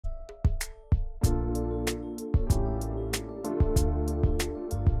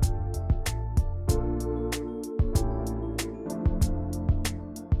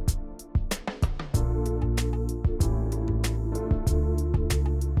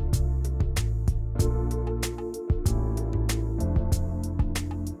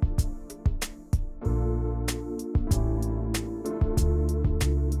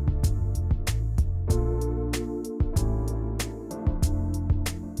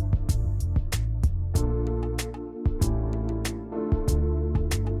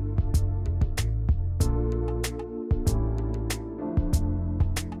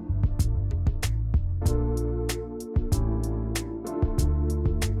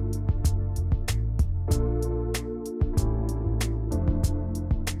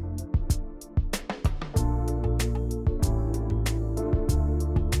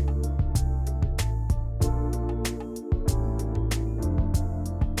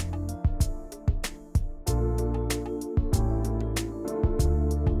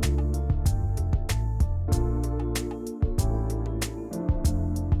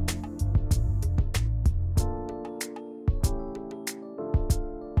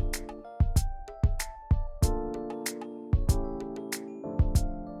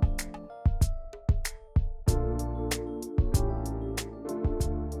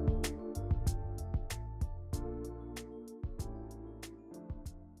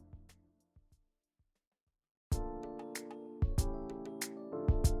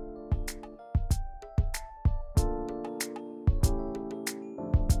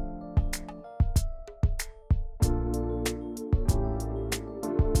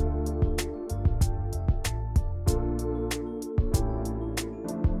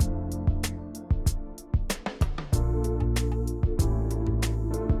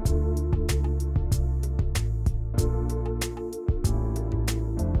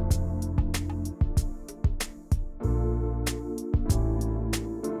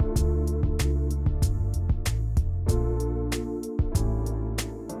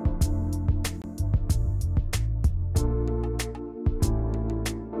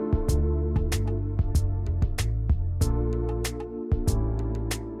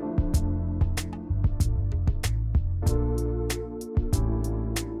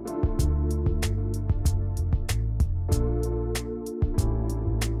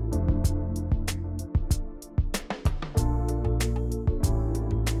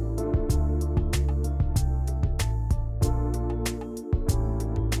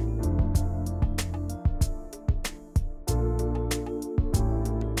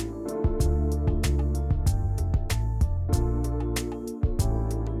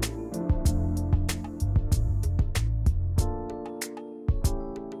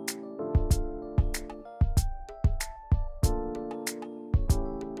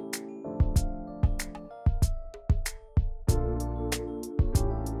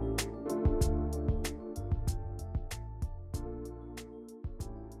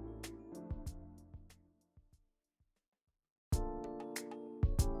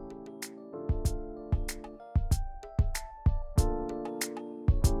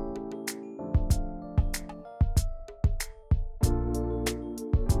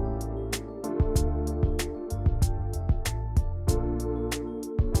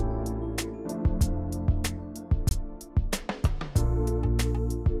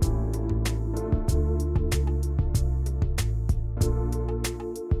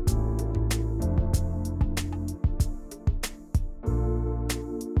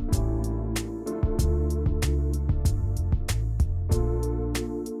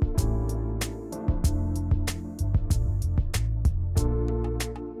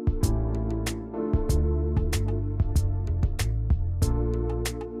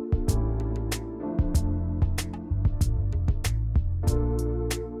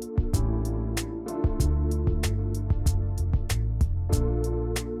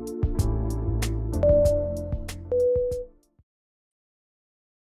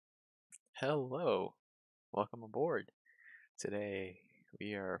Hello, welcome aboard. Today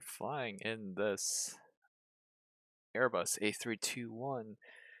we are flying in this Airbus A321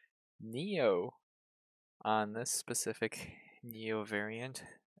 Neo. On this specific Neo variant,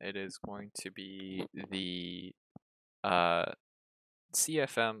 it is going to be the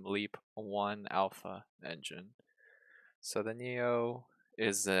CFM Leap 1 Alpha engine. So the Neo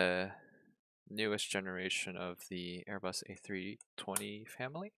is the newest generation of the Airbus A320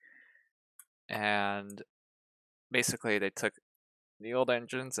 family, and basically they took the old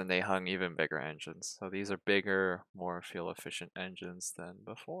engines and they hung even bigger engines. So these are bigger, more fuel efficient engines than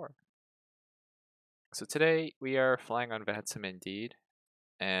before. So today we are flying on VATSIM indeed.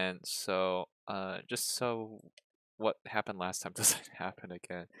 And so just so what happened last time doesn't happen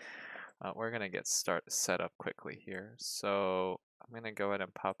again, we're going to get set up quickly here. So I'm going to go ahead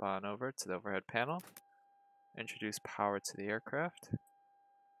and pop on over to the overhead panel, introduce power to the aircraft,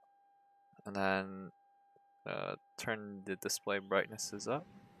 and then turn the display brightnesses up.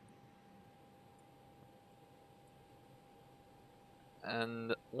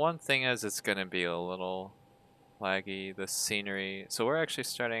 And one thing is it's going to be a little laggy, the scenery. So we're actually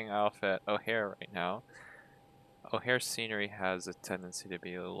starting off at O'Hare right now. O'Hare scenery has a tendency to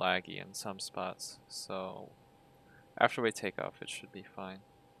be a little laggy in some spots. So after we take off, it should be fine.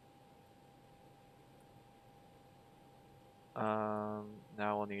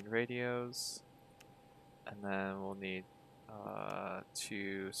 Now we'll need radios. And then we'll need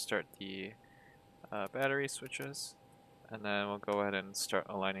to start the battery switches. And then we'll go ahead and start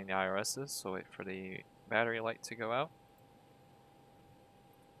aligning the IRSs. So wait for the battery light to go out.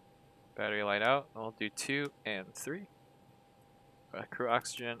 Battery light out. We'll do 2 and 3. Crew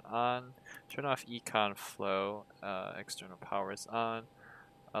oxygen on. Turn off econ flow. External power is on.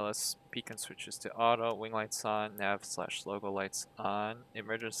 Let's beacon switches to auto. Wing lights on. Nav/logo lights on.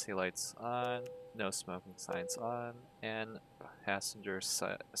 Emergency lights on. No smoking signs on. And passenger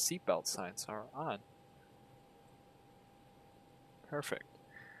seatbelt signs are on. Perfect.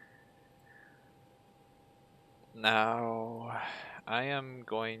 Now I am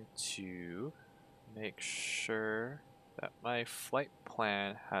going to make sure that my flight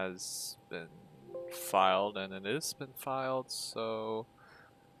plan has been filed, and it has been filed, so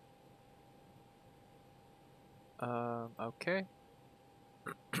okay.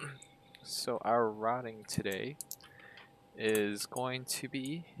 So our routing today is going to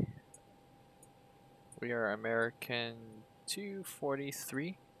be, we are American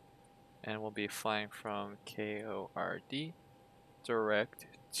 243, and we'll be flying from KORD direct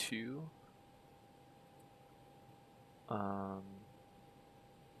to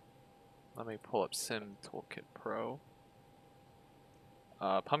let me pull up Sim Toolkit Pro.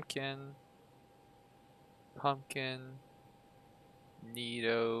 Pumpkin,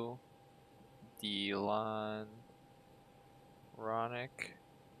 Nido, Delon, Ronick.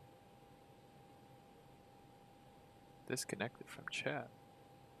 Disconnected from chat.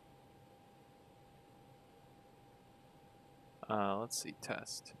 Let's see,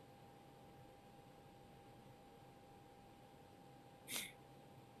 test.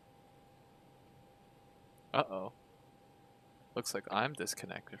 Uh-oh. Looks like I'm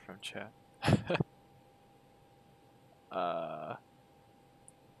disconnected from chat.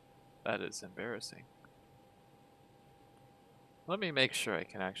 That is embarrassing. Let me make sure I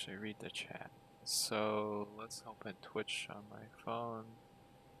can actually read the chat. So let's open Twitch on my phone.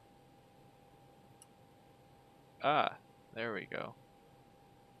 Ah, there we go.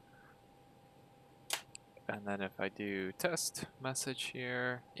 And then if I do test message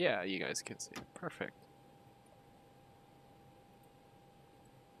here, yeah, you guys can see it. Perfect.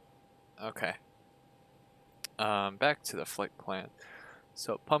 Okay. Back to the flight plan.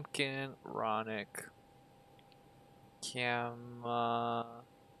 So Pumpkin, Ronick, Gamma,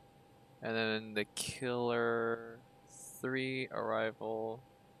 and then the Killer 3 arrival,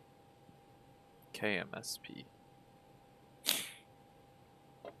 KMSP.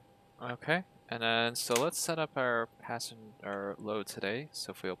 Okay, and then so let's set up our passenger load today.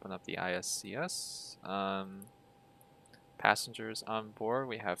 So if we open up the ISCS, passengers on board,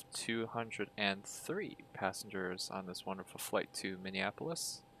 we have 203 passengers on this wonderful flight to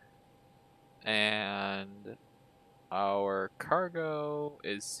Minneapolis. And our cargo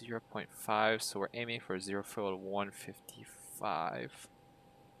is 0.5, so we're aiming for 0 fuel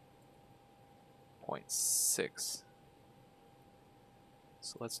 155.6.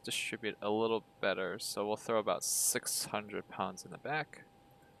 So let's distribute a little better. So we'll throw about 600 pounds in the back.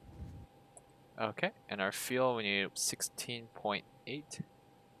 Okay, and our fuel, we need 16.8.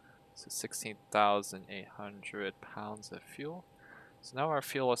 So 16,800 pounds of fuel. So now our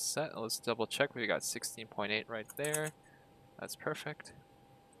fuel is set. Let's double check. We got 16.8 right there. That's perfect.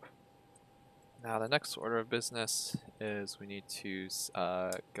 Now the next order of business is we need to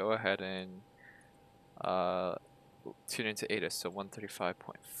go ahead and tune into ATIS, so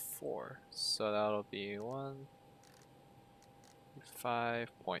 135.4. So that'll be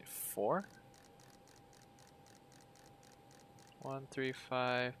 135.4.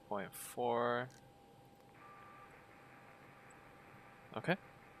 135.4. Okay.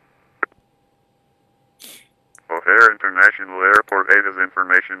 O'Hare International Airport ATIS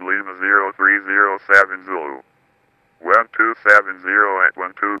information Lima 0307 Zulu. 1270 at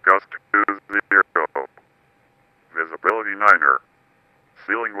 12 gust 20. Visibility 9er.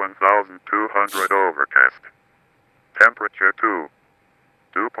 Ceiling 1200 overcast. Temperature 2.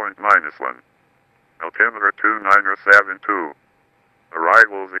 Dew point -1. Altimeter 2972.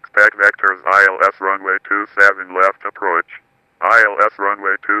 Arrivals expect vectors ILS runway 27 left approach. ILS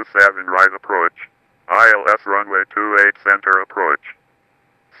runway 27 right approach. ILS runway 28 center approach.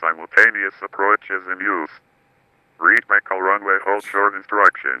 Simultaneous approach is in use. Read Michael runway hold short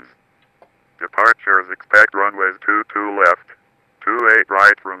instructions. Departures expect runways 22 left, 28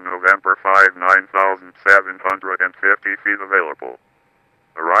 right from November 5 9,750 feet available.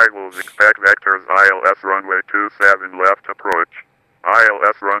 Arrivals expect vectors ILS runway 27 left approach.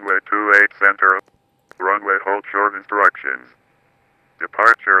 ILS runway 28 center. Runway hold short instructions.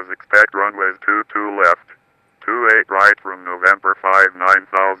 Departures expect runways 22 left, 28 right from November 5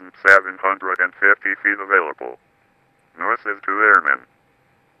 9,750 feet available. North is to airmen.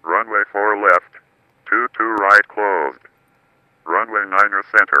 Runway 4 left, 22 right closed. Runway 9er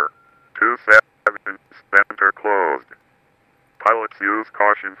center, 27 center closed. Pilots use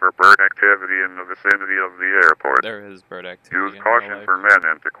caution for bird activity in the vicinity of the airport. There is bird activity. Use caution for men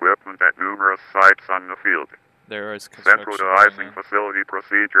and equipment at numerous sites on the field. There is construction. Central de-icing facility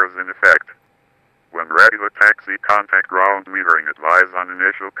procedures in effect. When ready to taxi, contact ground metering. Advise on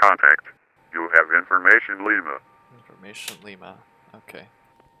initial contact. You have information Lima. Information Lima. Okay.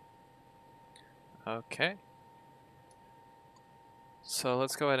 Okay. So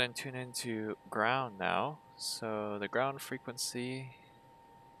let's go ahead and tune into ground now. So the ground frequency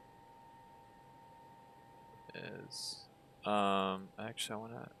is actually I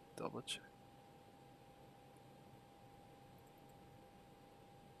wanna double check.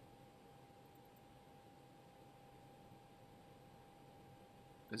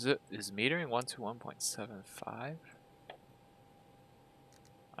 Is metering 121.75?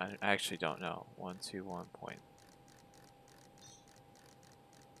 I actually don't know. 121.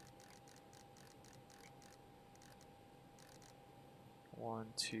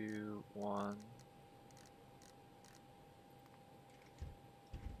 121.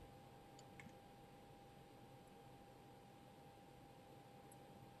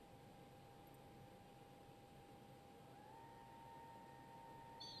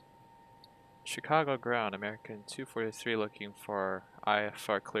 Chicago ground, American 243 looking for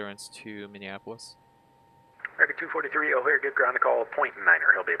IFR clearance to Minneapolis. American 243, O'Hare, good ground to call point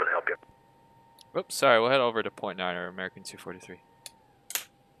niner. He'll be able to help you. Oops, sorry, we'll head over to point niner, American 243.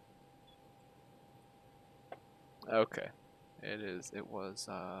 Okay, it was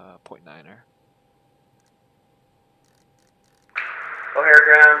point niner. O'Hare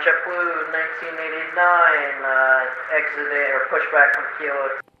ground, JetBlue 1989, exiting or pushback from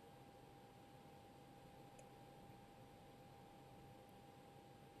Kilo.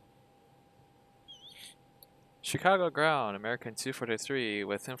 Chicago ground, American 243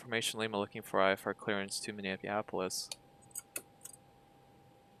 with information Lima looking for IFR clearance to Minneapolis.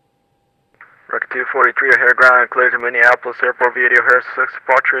 American 243, O'Hare ground, clear to Minneapolis Airport via O'Hare 6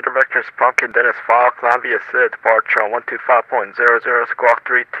 departure vectors Pumpkin, Dennis File, Columbia Sid, departure on 125.00, squawk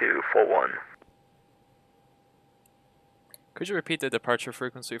 3241. Could you repeat the departure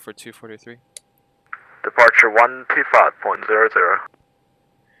frequency for 243? Departure 125.00.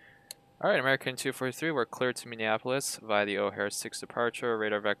 Alright, American 243, we're cleared to Minneapolis via the O'Hare 6 departure.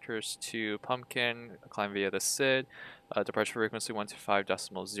 Radar vectors to Pumpkin, climb via the SID. Departure frequency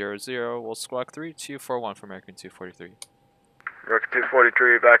 125.00. We'll squawk 3241 for American 243. American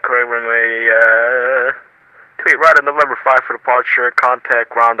 243, back correct runway, tweet right on November 5 for departure.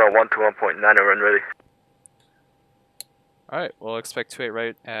 Contact ground on 121.9 when ready. Alright, we'll expect 28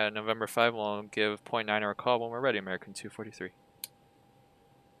 right at November 5. We'll give point niner a call when we're ready, American 243.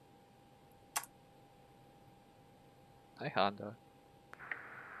 Hi, Honda.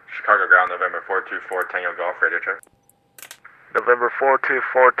 Chicago ground, November 424, Tango Golf, radio check. November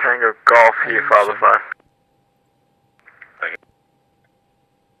 424, Tango Golf, here, 505. Thank you.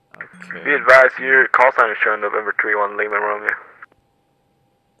 Okay. Be advised, your call sign is showing November 31, Lima Romeo.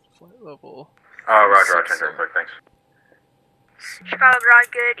 flight level. Oh, roger, I'll 46, change sir. real quick, thanks. Chicago ground,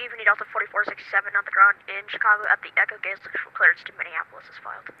 good evening, Delta 4467 on the ground in Chicago at the Echo Gate. Clearance to Minneapolis is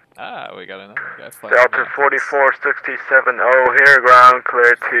filed. Ah, we got another guy flying. Delta 4467 here, ground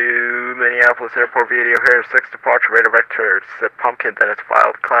clear to Minneapolis Airport. Video here, 6 departure, radar vector, Pumpkin, then it's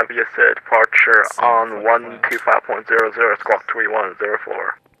filed. Climb via set, departure on 125.00, squawk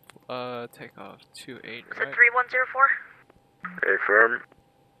 3104. Takeoff 28, Is right? it 3104? Affirm.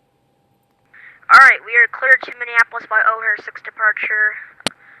 Alright, we are cleared to Minneapolis by O'Hare 6 departure.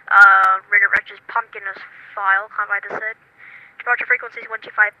 Radar vector's Pumpkin is filed. Climb by the set. Departure frequency is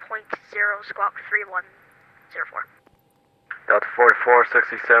 125.0, squawk 3104. Delta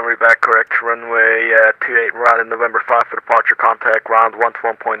 4467, read back correct. Runway 28 right in November 5 for departure. Contact ground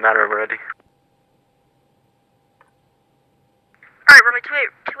 121.9 ready. Alright, runway 28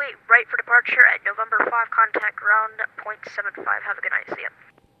 right for departure at November 5. Contact ground 0.75. Have a good night. See ya.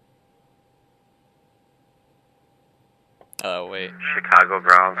 Wait. Chicago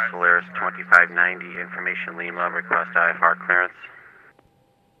ground, Solaris 2590, information Lima, request IFR clearance.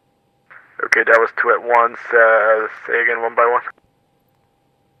 Okay, that was 2 at once. Say again, one by one.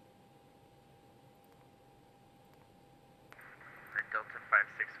 Delta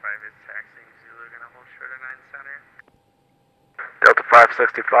 565 is taxiing Zulu, gonna hold short of 9 center. Delta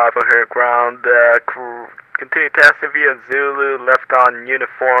 565 O'Hare ground. Continue taxi via Zulu, left on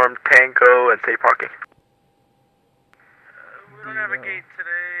uniform, Tango, and safe parking. We don't have a gate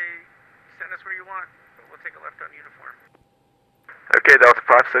today. Send us where you want, but we'll take a left on uniform. Okay, Delta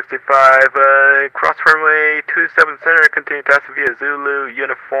 565, cross runway 27 center, continue taxi via Zulu,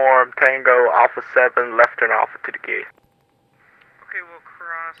 uniform, Tango, Alpha 7, left turn Alpha to the gate. Okay, we'll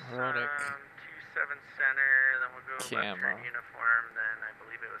cross 27 center, then we'll go left turn uniform, then I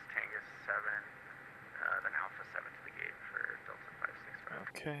believe it was Tango 7, then Alpha 7 to the gate for Delta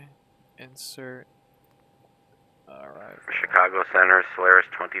 565. Okay, insert. Alright. Chicago Center, Solaris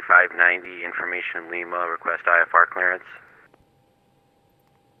 2590, information Lima, request IFR clearance.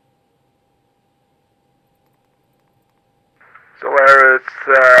 Solaris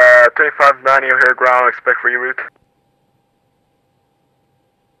 2590 O'Hare ground, expect for your route.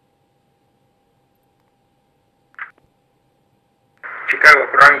 Chicago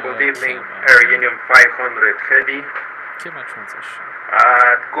ground, good evening, Air Union 500 Heavy. Keep my transition.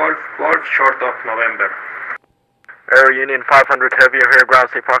 Golf short of November. Air Union 500 Heavy O'Hare ground,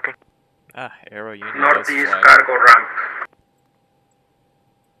 safe parking. Ah, Aero Union. Northeast cargo ramp.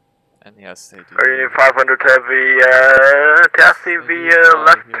 And yes, they do. Air Union 500 Heavy, taxi via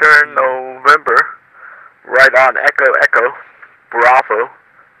left turn November, right on Echo, Bravo,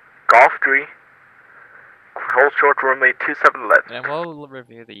 Golf 3, hold short runway 27 left. And we'll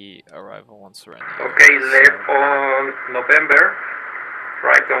review the arrival once we're in the air. Okay, left on November,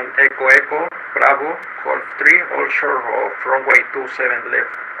 right on Echo, Bravo, Golf 3, all short of runway 27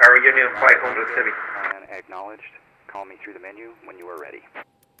 left, Air Union 500 Heavy. Acknowledged. Call me through the menu when you are ready.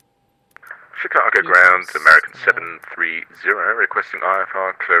 Chicago ground, American 730, requesting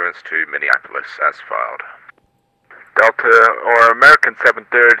IFR clearance to Minneapolis as filed. Delta or American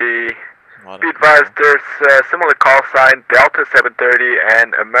 730, be advised there's similar call sign Delta 730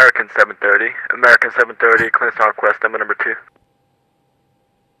 and American 730. American 730, clearance on request, number 2.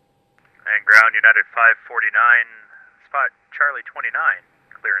 And ground United 549, spot Charlie 29,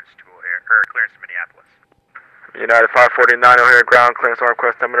 clearance to O'Hare, or clearance to Minneapolis. United 549 O'Hare ground, clearance on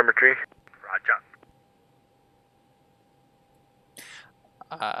request, number 3. Roger.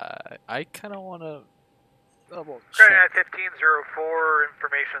 I kind of want to double Ground check. 1504,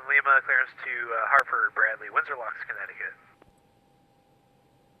 information Lima, clearance to Hartford, Bradley, Windsor Locks, Connecticut.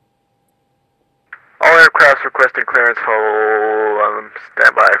 All aircrafts requesting clearance, hold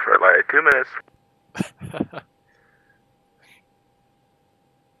stand by for like 2 minutes.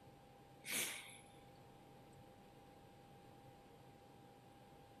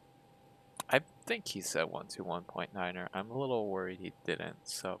 I think he said 121.9er. I'm a little worried he didn't.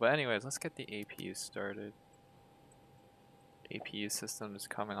 So, but anyways, let's get the APU started. APU system is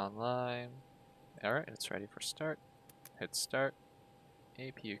coming online. Alright, it's ready for start. Hit start.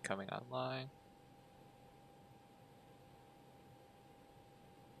 APU coming online.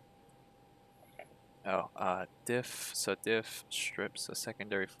 Oh, diff. So diff strips a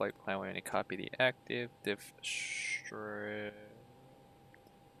secondary flight plan when you copy the active. Diff strip.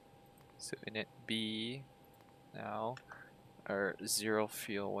 So init B now. Our zero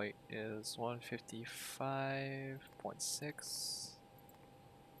fuel weight is 155.6.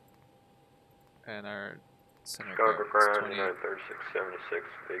 And our center Chicago ground ground, is United 3676,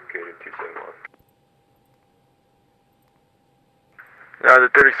 vacated 271. No, the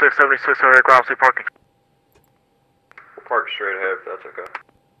 3676 over ground sea parking. We'll park straight ahead if that's okay.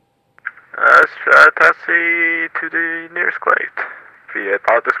 Taxi to the nearest glade via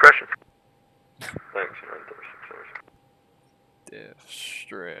pilot discretion. Thanks, 936. Diff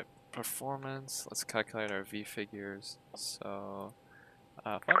strip performance. Let's calculate our V figures. So,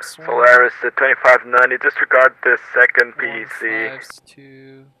 Fox 1. Solaris at 2590. Disregard this second PC.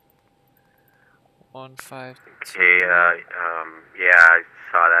 152. 152. Okay, yeah, I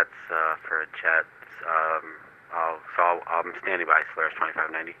saw that's for a jet. I'm standing by, Solaris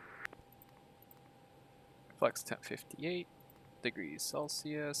 2590. Flex 1058 degrees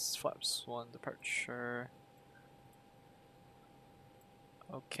Celsius. Flaps 1 departure.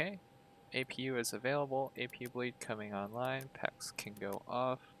 Okay. APU is available. APU bleed coming online. Packs can go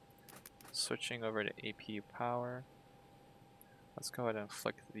off. Switching over to APU power. Let's go ahead and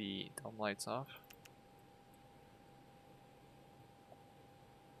flick the dome lights off.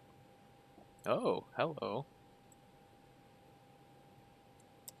 Oh, hello.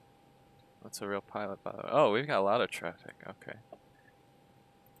 That's a real pilot, by the way. Oh, we've got a lot of traffic. Okay.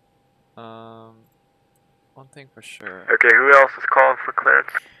 One thing for sure. Okay, who else is calling for clearance?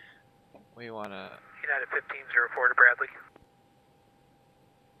 We wanna. United 1504 to Bradley.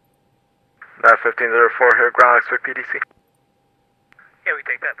 Not 1504 here, ground expect PDC. Yeah, we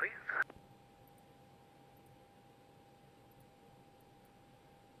take that, please.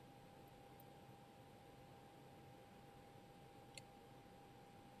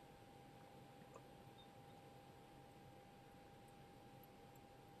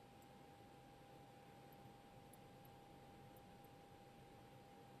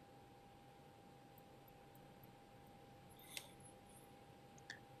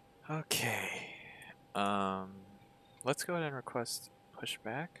 Okay. Let's go ahead and request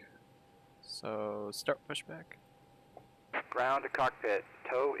pushback. So start pushback. Ground to cockpit.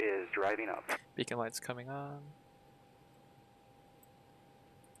 Tow is driving up. Beacon lights coming on.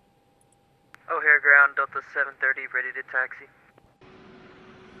 O'Hare ground, Delta 730, ready to taxi.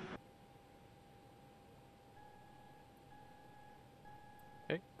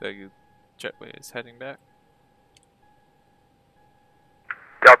 Okay, the jetway is heading back.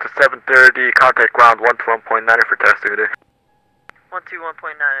 Delta 730, contact ground 121.9 for taxi today.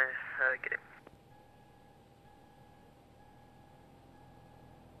 121.9, get it.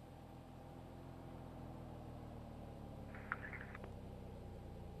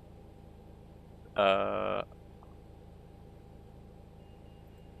 Ground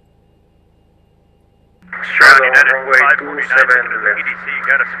United 549 to the PDC, you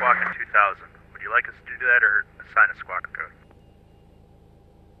got a squawk in 2000. Would you like us to do that or assign a squawk code?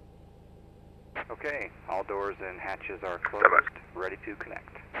 Okay, all doors and hatches are closed. Ready to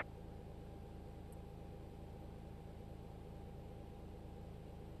connect.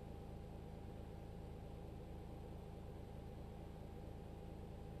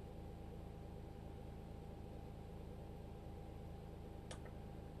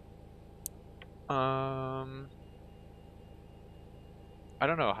 I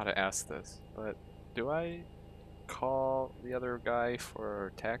don't know how to ask this, but do I call the other guy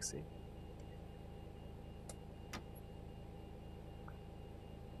for taxi?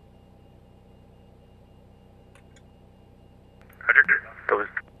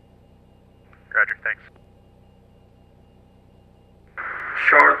 Roger, thanks.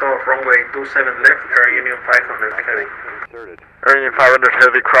 Short of runway 27 left, Air Union 500 heavy. Inserted. Air Union 500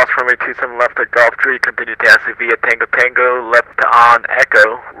 heavy, cross runway 27 left at Golf Tree, continue taxi via Tango Tango, left on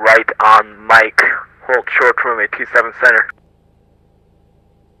Echo, right on Mike, hold short runway 27 center.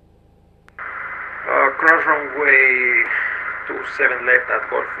 Cross runway 27 left at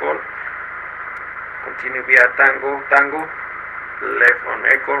Golf Golf. Continue via Tango Tango, left on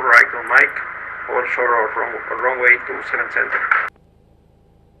Echo, right on Mike, hold short of runway 27 center.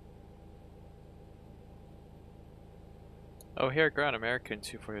 Oh, here, ground American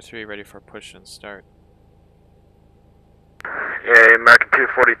 243, ready for push and start. Yeah, American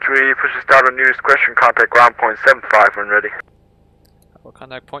 243, push and start on nearest question, contact ground point 75 when ready. We'll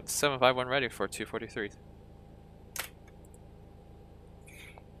contact point 751 ready for 243.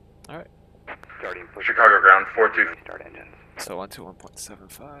 Alright. Starting push. Chicago ground 42. Start engines. So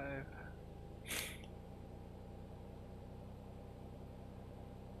 121.75.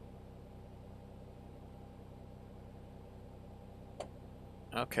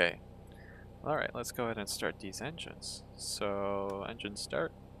 Okay. Alright, let's go ahead and start these engines. So, engine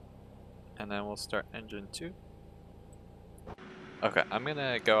start. And then we'll start engine 2. Okay, I'm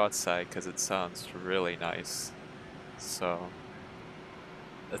gonna go outside because it sounds really nice. So,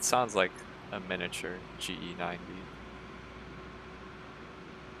 it sounds like a miniature GE90.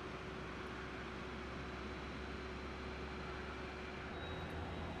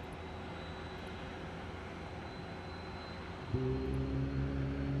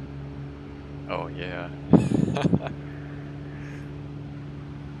 Oh yeah.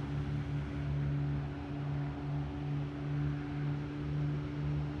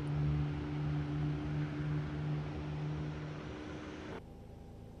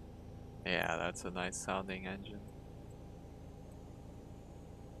 Yeah, that's a nice sounding engine.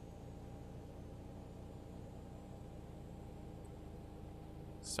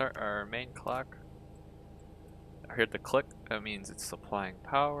 Start our main clock. I heard the click, that means it's supplying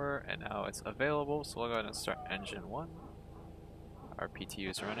power, and now it's available, so we'll go ahead and start engine 1. Our PTU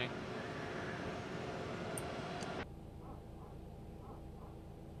is running.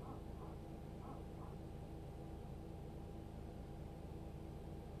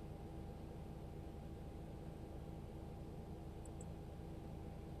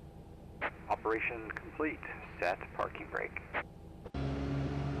 Operation complete. Set parking brake.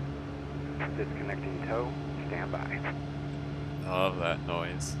 Disconnecting tow. Stand by. I love that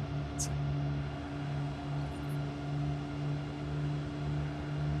noise.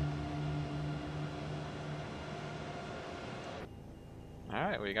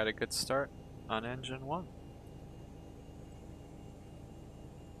 Alright, we got a good start on engine 1.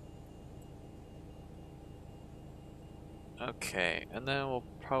 Okay, and then we'll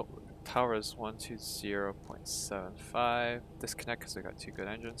power is 120.75. Disconnect because we got 2 good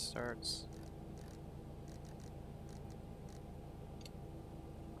engine starts.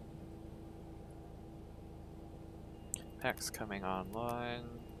 Packs coming online.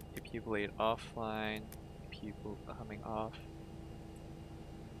 APU blade offline. APU coming off.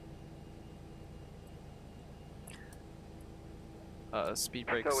 Speed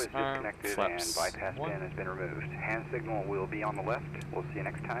brakes Tow is arm, disconnected flaps and bypass 1. pin has been removed. Hand signal will be on the left. We'll see you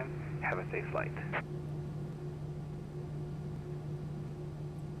next time. Have a safe flight.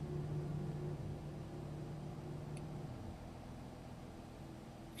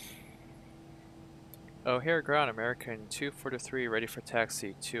 O'Hare ground, American 243, ready for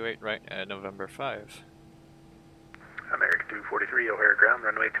taxi, 28 right at November 5. American 243, O'Hare ground,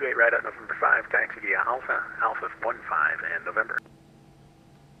 runway 28 right at November 5, taxi via Alpha, Alpha 15 and November.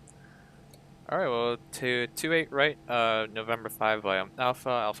 Alright, well, to 28 right, November 5 via Alpha,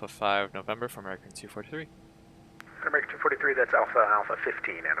 Alpha 5, November for American 243. American 243, that's Alpha, Alpha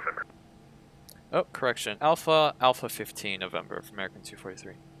 15 and November. Oh, correction, Alpha, Alpha 15, November for American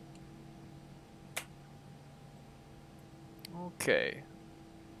 243. Okay.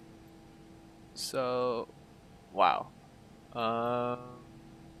 So, wow.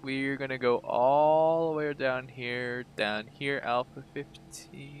 We're gonna go all the way down here, Alpha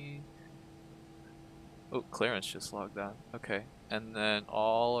 15. Oh, clearance just logged on. Okay. And then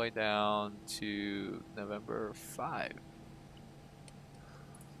all the way down to November 5.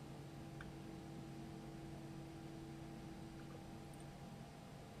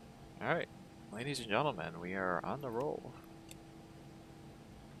 Alright, ladies and gentlemen, we are on the roll.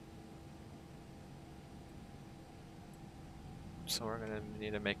 So we're gonna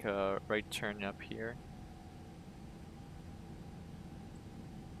need to make a right turn up here.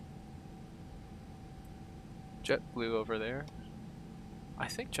 JetBlue over there. I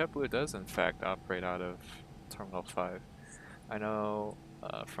think JetBlue does in fact operate out of Terminal 5. I know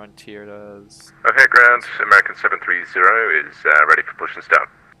Frontier does. Okay, ground, American 730 is ready for push and start.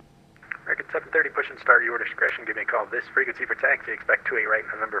 American 730, push and start, your discretion, give me a call. This frequency for taxi, expect 28 right,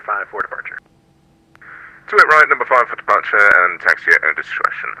 November 5 for departure. 28 right, number 5 for departure, and taxi at own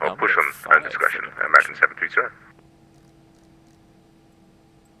discretion. Or push on own discretion, American 730.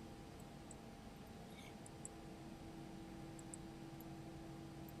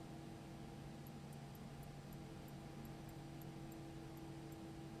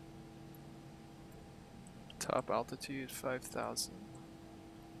 Top altitude 5,000.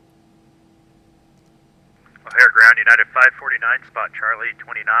 O'Hare ground, United 549, spot Charlie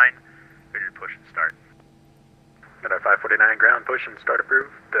 29, ready to push and start. United 549 ground, push and start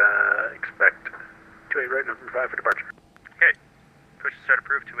approved, expect 28 right, November 5 for departure. Okay, push and start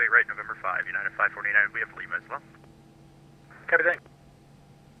approved, 28 right, November 5, United 549, we have Lima as well. Copy that.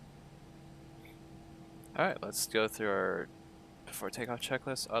 Alright, let's go through our before takeoff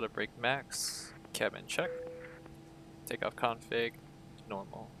checklist. Auto brake max, cabin check, takeoff config,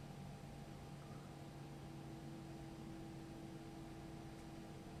 normal.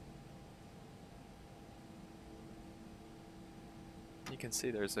 You can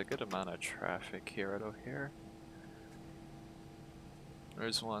see there's a good amount of traffic here at O'Hare.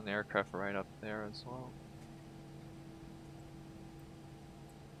 There's one aircraft right up there as well.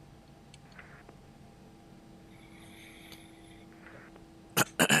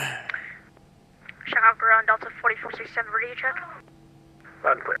 Chicago ground, Delta 4467, ready to check?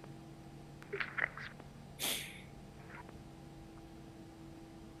 Loud and clear.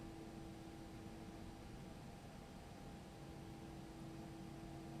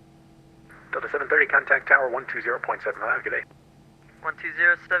 Delta 730, contact tower 120.75, good day.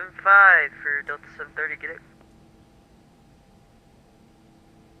 12075 for Delta 730, get it.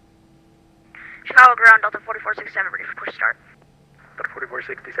 Chicago ground, Delta 4467, ready for push start. Delta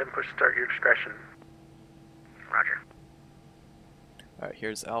 4467, push start, your discretion. Roger. Alright,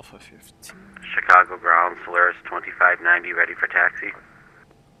 here's Alpha 15. Chicago ground, Solaris 2590, ready for taxi.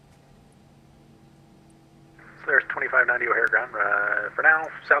 Solaris 2590 O'Hare ground. For now,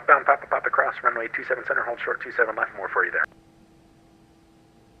 southbound Papa Papa cross, runway 27 center, hold short 27 left, more for you there.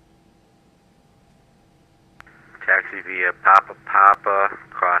 Taxi via Papa Papa,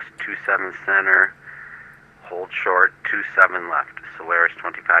 cross 27 center, hold short 27 left, Solaris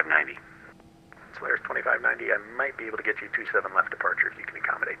 2590. Solaris 2590, I might be able to get you 27 left departure if you can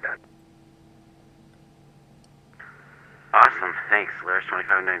accommodate that. Awesome, thanks, Solaris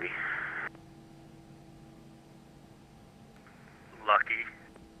 2590. Lucky.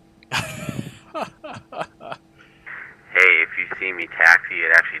 Hey, if you see me taxi,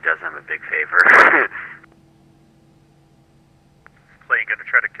 it actually does them a big favor. Plane gonna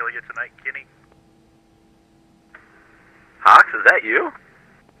try to kill you tonight, Kenny? Hawks, is that you?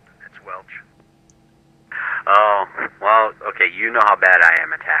 It's Welch. Oh, well, okay, you know how bad I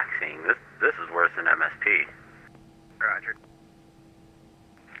am at taxiing. This is worse than MSP. Roger.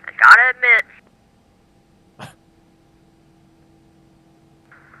 I gotta admit.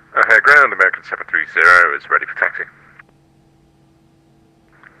 O'Hare ground, American 730 is ready for taxi.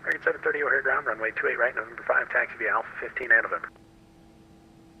 American 730 O'Hare ground, runway 28 right, November 5, taxi via Alpha 15 and November.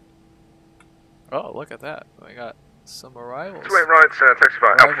 Oh, look at that. We got some arrivals. 28 right, taxi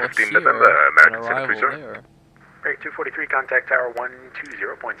via Alpha 15 here, November, American an arrival 730. there. American 243, contact tower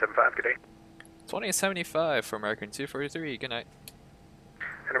 120.75, good day. 2075 for American 243, good night.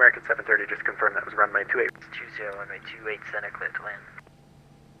 And American 730, just confirm that was runway 28. 20, runway 28 center, clear to land.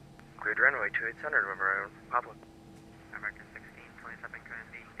 Cleared runway 28 center, November, Pablo. American 16, 27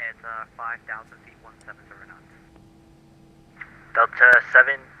 currently at 5,000 feet, 170 knots. Delta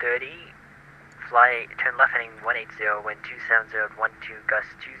 730, fly, turn left heading 180, wind 270, 12,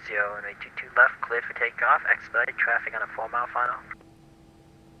 gust 20, runway 22 left, cleared for takeoff, expedited traffic on a 4-mile final.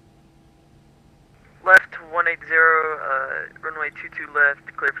 Left 180, runway 22 left,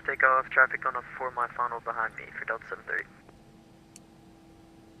 cleared for takeoff, traffic on a 4-mile final behind me for Delta 730.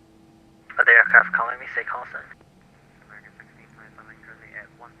 Other aircraft calling me, say call sign. American 16, 27 currently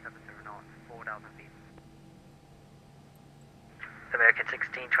at 170 knots, 4,000 feet. American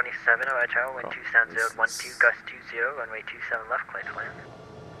 16, 27, alright tower, wind 270, 12, gust 20, runway 27 left, clear to land.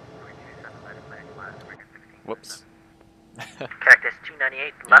 Runway 27 left, clear to land, American 16. Whoops. Cactus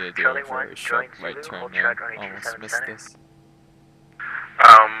 298, left, Need to do Charlie a very 1, sharp join right Zulu, turn hold there. short, runway Almost 27 missed center. this.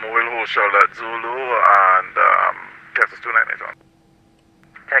 We'll hold Charlotte Zulu and Cactus 298 on.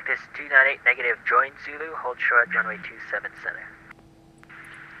 Cactus 298, negative, join Zulu, hold short, runway 27 center.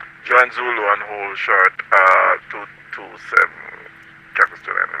 Join Zulu and hold short 227, Cactus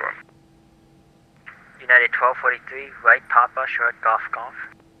 291. United 1243, right Papa, short Golf Golf.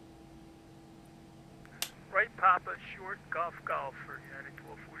 Right Papa, short Golf Golf for United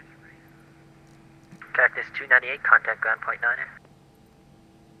 1243. Cactus 298, contact ground point 9er.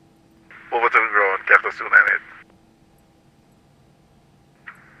 Over to the ground, Cactus 298.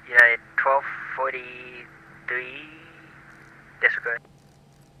 United 1243, disregard.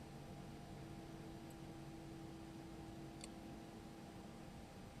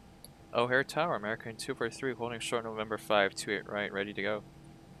 O'Hare Tower, American 243, holding short November 5, 28 right, ready to go.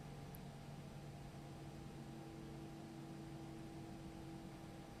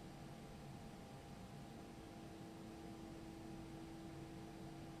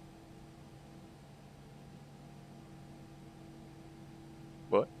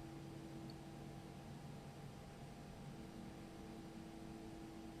 What?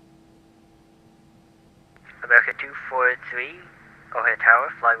 American 243, O'Hare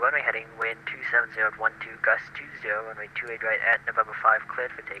Tower, fly runway heading wind 270, 12, gust 20, runway 28 right at November 5,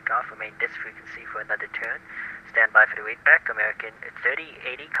 cleared for takeoff, remain this frequency for another turn. Stand by for the wait back, American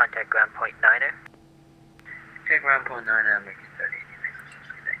 3080, contact ground point 9er. Okay, ground point 9er, American 30.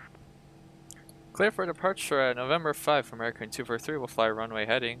 Clear for departure at November 5 for American 243. We'll fly runway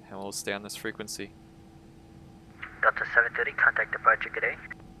heading and we'll stay on this frequency. Delta 730, contact departure, good day.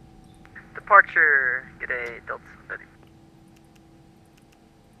 Departure, good day, Delta 730.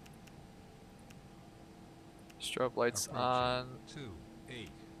 Strobe lights on.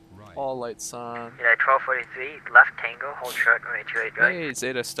 All lights on. United 1243, left Tango, hold short, runway 28 right. Hey,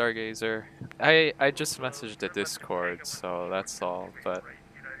 Zeta Stargazer. I just messaged the Discord, so that's all, but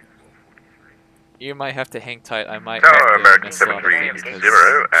You might have to hang tight. I might Tower have to American miss a lot of 730 things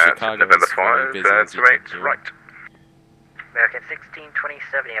at Chicago November is very 5 busy, as you can 28 hear. right. American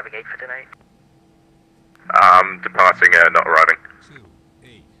 1627, you have a gate for tonight? Departing, not arriving.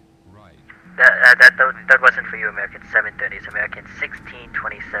 That wasn't for you, American 730. It's American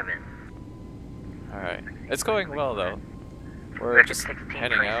 1627. Alright. It's going well, though. We're American just 1627,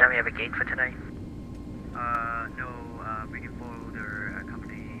 heading out. you have a gate for tonight? No, waiting for the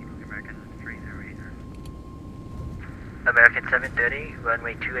company American 308. American 730,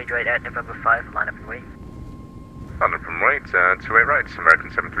 runway 28 right at November 5, line up and wait. Line up and wait, 28 right, American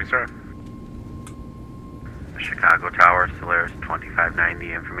 730. Chicago Tower, Solaris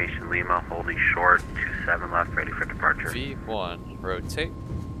 2590, information Lima, holding short, 27 left, ready for departure. V1, rotate.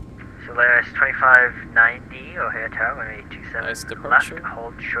 Solaris 2590, O'Hare Tower, runway 27 Nice departure. left,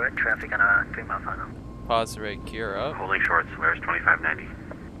 hold short, traffic on a 3 mile final. Pause rate, gear up. Holding short, Solaris 2590.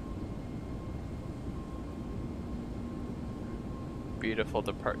 Beautiful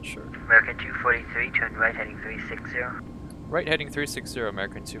departure. American 243, turn right heading 360. Right heading 360,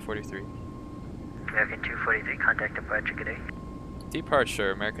 American 243. American 243, contact departure, good day.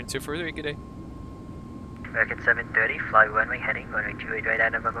 Departure, American 243, good day. American 730, fly runway heading, runway 28 right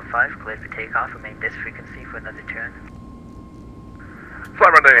at November 5, cleared for takeoff, remain this frequency for another turn. Fly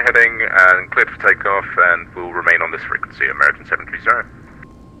runway heading and cleared for takeoff and will remain on this frequency, American 730.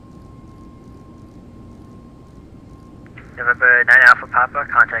 November 9 Alpha Papa,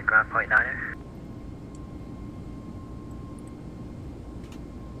 contact ground point 9er.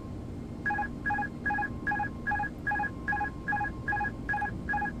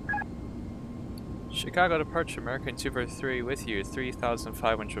 Chicago departure, American 243 with you,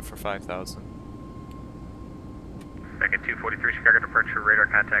 3,500 for 5,000. American 243, Chicago departure, radar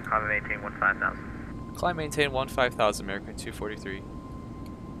contact, climb and maintain 15,000. Climb maintain 15,000, American 243.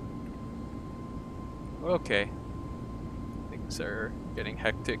 Okay. Things are getting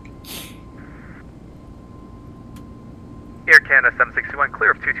hectic. Air Canada 761,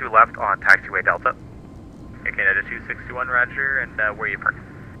 clear of 22 left on taxiway Delta. Air Canada 261, roger, and where are you parking?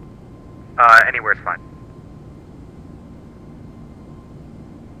 Anywhere's fine.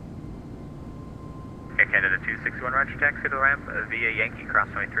 Air Canada 261, roger, taxi to the ramp via Yankee, cross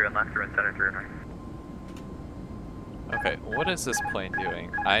 23 on left, through and center, through and right. Okay, what is this plane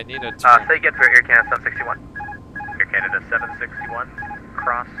doing? I need a turn. Say again for Air Canada 761. Air Canada 761,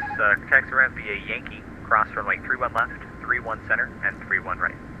 cross taxi ramp via Yankee, cross runway 31 left, 31 center, and 31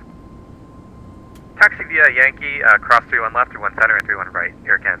 right. Taxi via Yankee, cross 31 left, 31 center, and 31 right.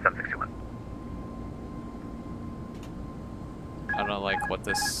 Air Canada 761. I don't like what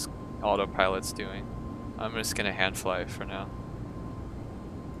this autopilot's doing. I'm just gonna hand fly for now.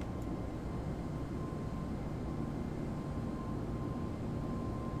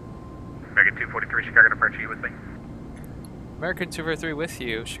 American 243, Chicago departure, you with me? American 243 with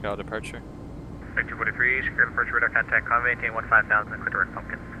you, Chicago departure. American 243, Chicago departure, radar contact, climb maintain 15,000, and clear direct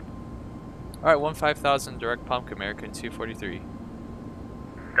pumpkin. Alright, 15,000 direct pump, American 243.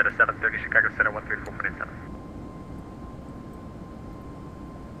 Delta 730, Chicago Center 134.87.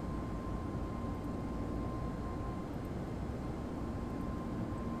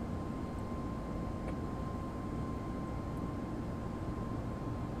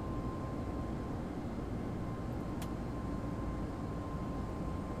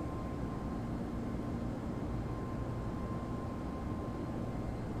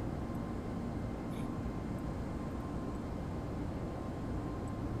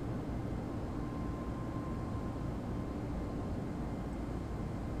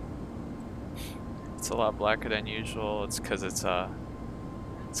 It's a lot blacker than usual. It's because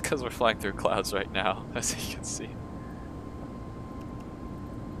we're flying through clouds right now, as you can see.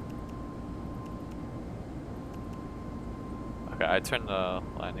 Okay, I turned the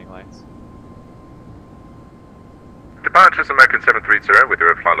landing lights. Departures American 730 with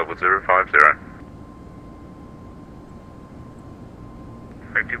your flight level 050.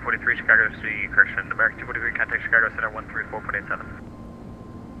 American 243, Chicago City, correction. American 243, contact Chicago Center 134.87.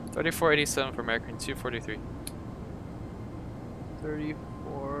 3487 for American 243.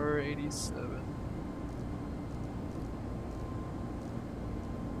 3487.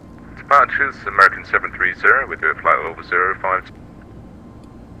 Departures American 730 with your flight level 050.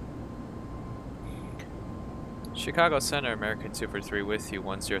 Chicago Center, American 243 with you,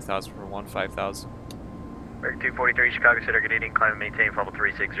 10,000 for 15,000. American 243, Chicago Center, good evening, climb and maintain level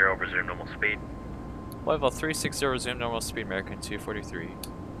 360, resume normal speed. Level 360, resume normal speed, American 243.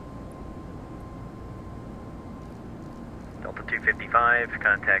 Delta 255,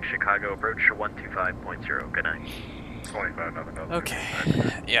 contact Chicago approach 125.0, good night. 25, nothing else.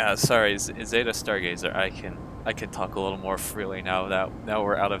 Okay. Yeah, sorry, Zeta Stargazer. I can talk a little more freely now that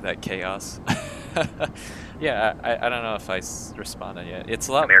we're out of that chaos. Yeah, I don't know if I responded yet. It's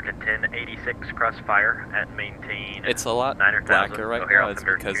a lot. American 1086 crossfire at maintain. It's a lot 9,000, blacker right O'Hare now. It's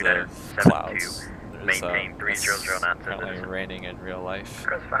because Altimeter of 272, clouds. There's maintain 300 knots. currently raining in real life.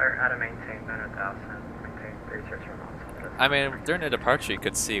 Crossfire out of maintain 9,000, maintain 300 knots. I mean, during the departure, you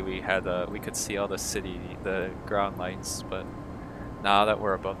could see we could see all the city, the ground lights, but now that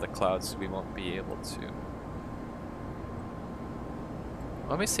we're above the clouds, we won't be able to.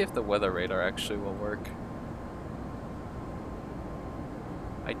 Let me see if the weather radar actually will work.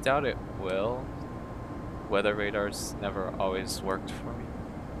 I doubt it will. Weather radars never always worked for me.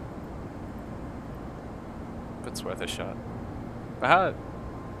 But it's worth a shot. But how?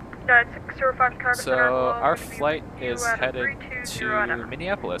 9605 Chicago So Center, our flight is headed to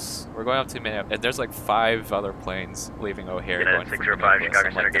Minneapolis. We're going up to Minneapolis, and there's like 5 other planes leaving O'Hare going to Minneapolis. Chicago I'm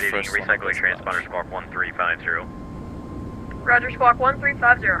Center, like the getting first one recycling to transponder squawk 1350. Roger, squawk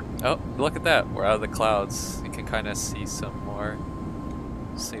 1350. Oh, look at that. We're out of the clouds. You can kind of see some more.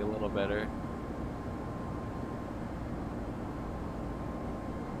 See a little better.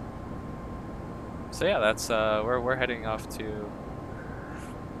 So yeah, that's we're heading off to.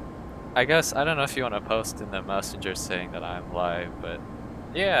 I guess I don't know if you want to post in the messenger saying that I'm live, but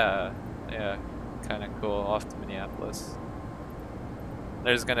yeah, kind of cool. Off to Minneapolis.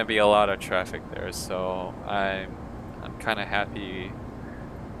 There's gonna be a lot of traffic there, so I'm kind of happy.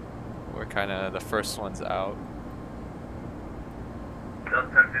 We're kind of the first ones out. Delta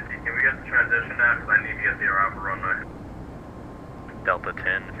 1050, can we get the transition now? Because I need to get the arrival runway. Delta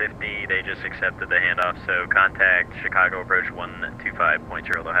 1050, they just accepted the handoff, so contact Chicago approach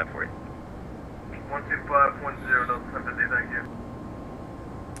 125.0, they'll have for you. 125.0, Delta 1050, thank you.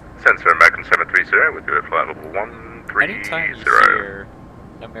 Sensor American 730 with you at flight level 130. Anytime you hear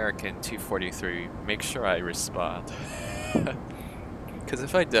American 243, make sure I respond. Because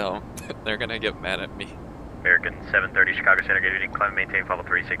if I don't, they're gonna get mad at me. American 730 Chicago Center, get reading, climb, maintain, follow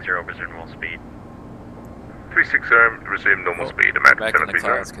 360, resume normal speed. 360, resume normal speed, American Back in the 730.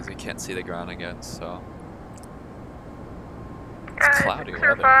 clouds because we can't see the ground again, so. It's cloudy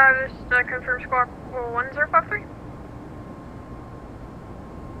weather. 605, just confirm squawk 1053.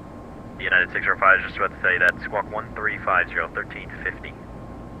 United 605 is just about to tell you that. Squawk 1350, 1350.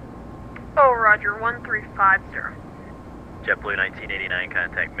 Oh, Roger, 1350. JetBlue 1989,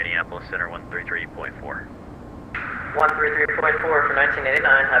 contact Minneapolis Center 133.4. 133.4 for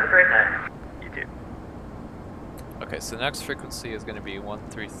 1989, have a great night. You too. Okay, so the next frequency is going to be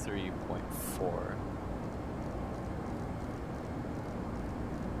 133.4.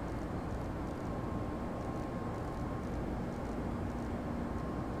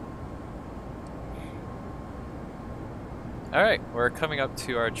 Alright, we're coming up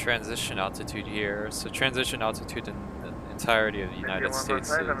to our transition altitude here. So transition altitude in the entirety of the United States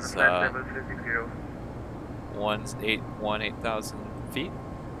is 18,000 feet.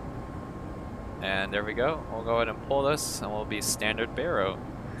 And there we go. We'll go ahead and pull this and we'll be standard baro.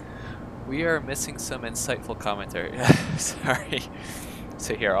 We are missing some insightful commentary. Sorry.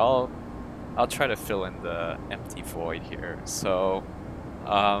 So here, I'll try to fill in the empty void here. So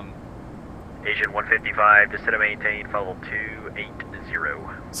Agent 155, descend and maintain, follow 280.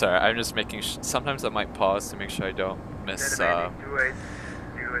 Sorry, I'm just making sometimes I might pause to make sure I don't miss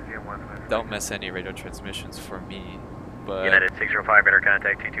don't miss any radio transmissions for me. But United 605, better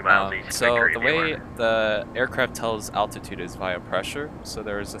contact 22 miles east. So the way the aircraft tells altitude is via pressure. So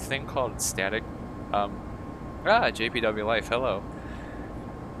there's a thing called static. JPW Life, hello.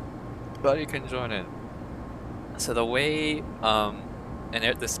 But you can join in. So the way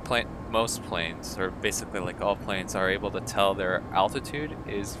most planes, or basically like all planes, are able to tell their altitude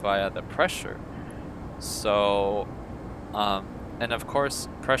is via the pressure. So, and of course,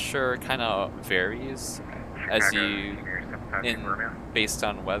 pressure kind of varies as based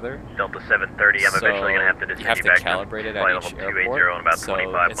on weather. Delta 730, I'm eventually going to have to you have to calibrate it at each airport. So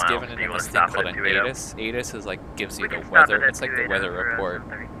it's given in this thing called an ATIS. ATIS is like gives you the weather. It's like the weather report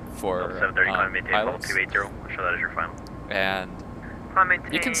for pilots. Show that as your final. And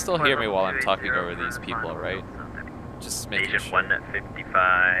you can still hear me while I'm talking over these people, right? Just making Agent sure.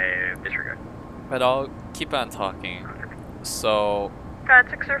 155, disregard. But I'll keep on talking. So, Got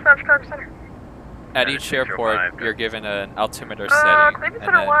 605 Chicago Center. at each airport, you're given an altimeter setting, Cleveland and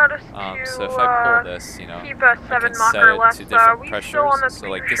Center allowed us then, to, so if I pull this, you know, keep I 7 can Mach set or it less. to different We pressures. still on the So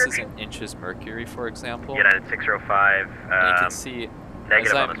like this is in inches mercury, for example. United 605, and you can see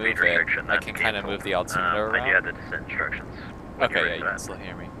as I move it, I can kind of move the altimeter I do have around. the descent instructions. Okay, yeah, you can still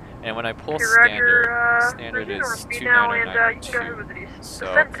hear me. And when I pull Roger, standard Roger, is North now, and you can go ahead 2992. with these So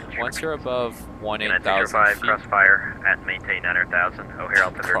descent once you're above United 18,000 feet, crossfire at maintain 900,000. O'Hare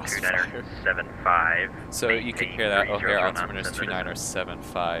altimeter Crossfire. 2975. so you can hear that O'Hare altimeter is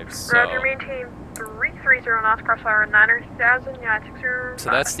 2975. So Roger, maintain 330 knots, crossfire 900,000, United 605. so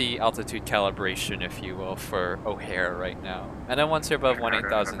that's the altitude calibration, if you will, for O'Hare right now. And then once you're above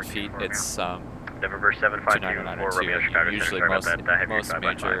 18,000 feet, it's November 752 Romeo Chicago. Usually most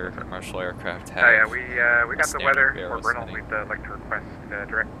major commercial aircraft have. Oh yeah, we got the standard weather barrel for Brittle. setting. We'd like to request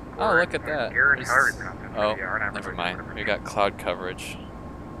direct. Oh, look at that. Aaron, how are you There's- pronouncing Oh, the RNAV never related mind. coverage? We got cloud coverage.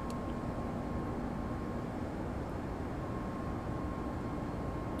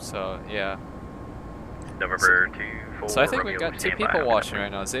 So, yeah. November 24 So I think Romeo, we've got two stand by. people watching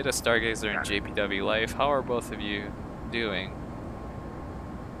right now. Zeta Stargazer and JPW Life. How are both of you doing?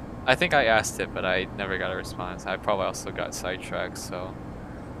 I think I asked it, but I never got a response. I probably also got sidetracked, so...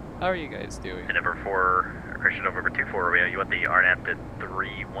 How are you guys doing? And number 4, Christian November 24 Romeo, you want the RNAV to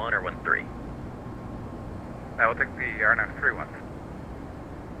 3-1 or 1-3? I will take the RNAV 3-1.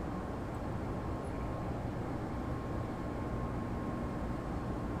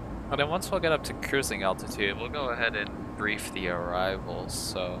 And then once we'll get up to cruising altitude, we'll go ahead and brief the arrivals,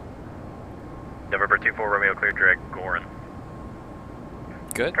 so... November 24 Romeo, clear direct Gorin.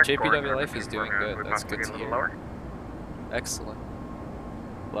 Good. Direct JPW Gorin, Life is doing good. Would That's possibly good get to a little hear. lower. Excellent.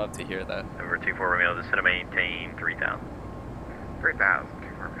 Love to hear that. November 24 Romeo, descend to maintain 3,000. 3,000,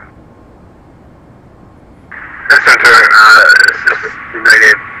 24 Romeo. Center, this is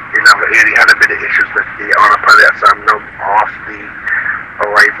United 1180 had a bit of issues with the autopilot, so I'm now off the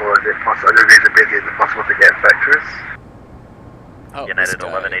arrival. Is it possible? I know these are busy. Is it possible to get vectors? Oh, United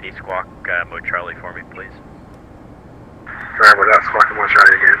 1180 squawk, mode Charlie for me, please. Sorry about that, squawking one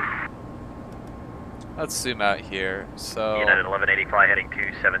Charlie again. Let's zoom out here. So... United 1180 fly heading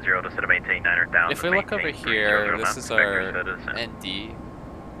 270 to set to maintain 900,000. If we look over here, this is our ND.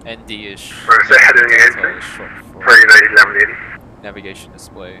 ND is short for United 1180. navigation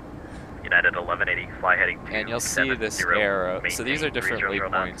display. United 1180 fly heading 270. And you'll see this arrow. So these are different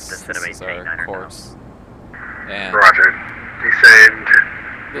waypoints. This is our course. And Roger. Descend.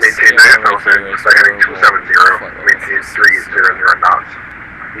 this Maintain arrow right here 9,000. is Fly heading where 270. Maintain 300 knots.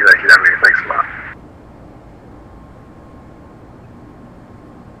 United 1180. Thanks a lot.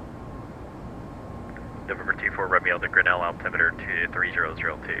 November 24 Romeo, the Grinnell altimeter to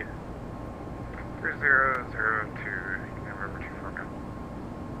 3002. 3002, November 24 Romeo.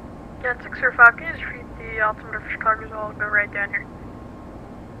 Yeah, 605, can you just read the altimeter for Chicago as well? I'll go right down here.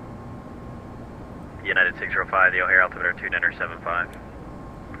 United 605, the O'Hare altimeter 2975.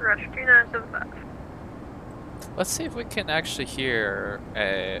 Roger, 2975. let's see if we can actually hear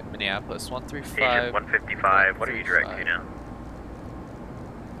Minneapolis 135. Agent 155, what are you direct to now?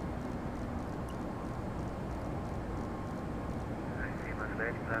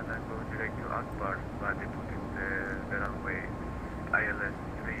 Direct to Akbar, but they put it the runway ILS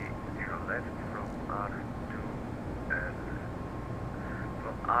 30 left from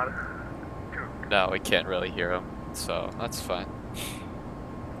R2. No, we can't really hear him, so that's fine.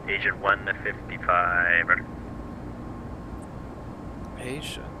 Agent 155, ready?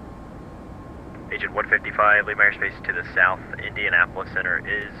 Asia. Agent 155, leave my airspace to the south. Indianapolis Center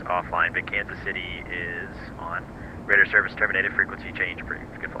is offline, but Kansas City is on. Radar service terminated, frequency change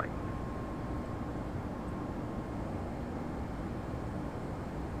approved. Good flight.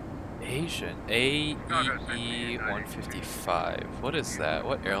 Asian. AEE 155. What is that?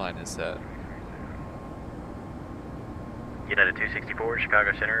 What airline is that? United 264,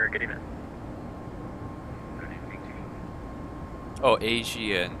 Chicago Center, good evening. Oh,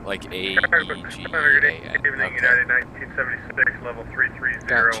 Asian, like A-E-G-E-A-N. Good evening, Okay. United 1976, level 330,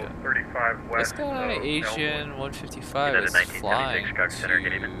 Gotcha. 35 This west. guy, of Asian 155, United is 1976, flying Chicago Center, good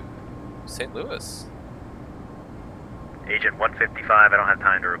to evening. St. Louis. Agent 155, I don't have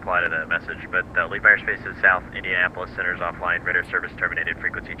time to reply to that message, but leave my airspace to the south. Indianapolis Center is offline, radar service terminated,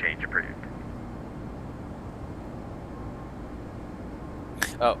 frequency change approved.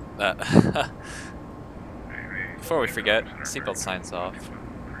 Oh, before we forget, seatbelt signs off.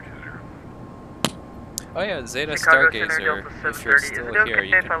 Oh yeah, Zeta Chicago Center, Stargazer, Delta if you're 730. still Is it okay here,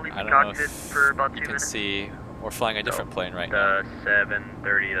 you if I can, leave I the don't know cockpit if for about 2 you can minutes? see, we're flying a different plane right now.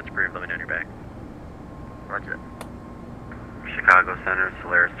 730, that's approved, let me know when you're back. Roger. Chicago Center,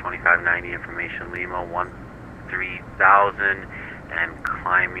 Solaris 2590, information Lima 13,000, and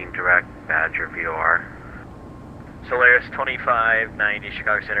climbing direct Badger VOR. Solaris 2590,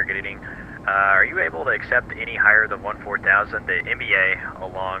 Chicago Center, good evening. Are you able to accept any higher than 14,000? The MBA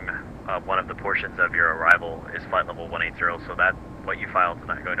along one of the portions of your arrival is flight level 180, so that what you filed is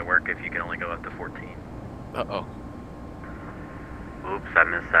not going to work if you can only go up to 14. Uh-oh. Oops, I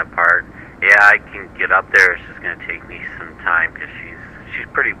missed that part. Yeah, I can get up there. It's just going to take me some time because she's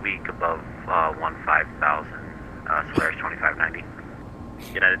pretty weak above 15,000. Solaris 2590.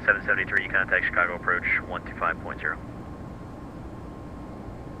 United 773, you contact Chicago approach 125.0.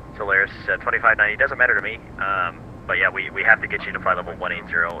 Solaris 2590, doesn't matter to me, but yeah, we have to get you to flight level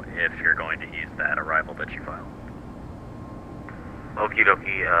 180 if you're going to use that arrival that you filed. Okie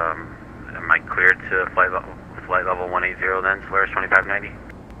dokie, am I cleared to flight level 180 then, Solaris 2590?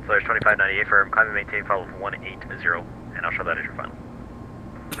 Solaris 2590, affirm, climb and maintain flight level 180, and I'll show that as your final.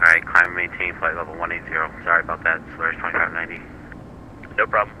 Alright, climb and maintain flight level 180. Sorry about that, Solaris 2590. No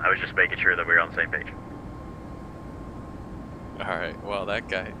problem, I was just making sure that we were on the same page. Alright, well that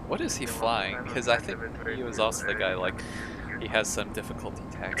guy, what is he flying? Because I think he was also the guy, like, he has some difficulty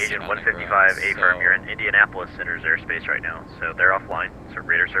taxiing Agent on the 155, ground, affirm, so... you're in Indianapolis Center's airspace right now, so they're offline, so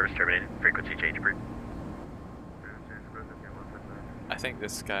radar service terminated, frequency change approved. I think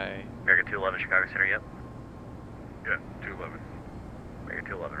this guy... American 211 Chicago Center, yep. Yeah, 211. American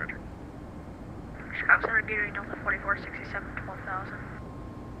 211, roger. Chicago Center, Gatorade Delta 4467, 12,000.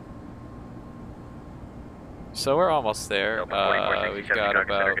 So we're almost there. We've got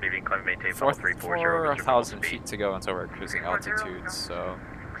about 4,000 feet to go until we're cruising altitude, so...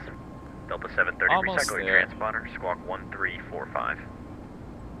 Delta 730, almost recycling there. transponder, squawk 1345.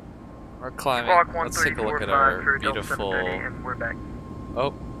 We're climbing. Squawk Let's take a look at 1345 our for Delta beautiful... 730, and we're back.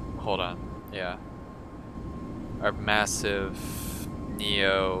 Oh, hold on. Yeah. Our massive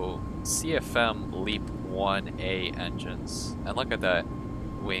Neo CFM Leap 1A engines. And look at that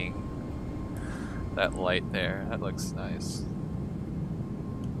wing. That light there. That looks nice.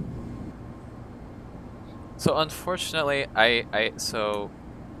 So unfortunately, Zeta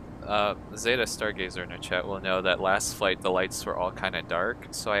Stargazer in the chat will know that last flight the lights were all kind of dark,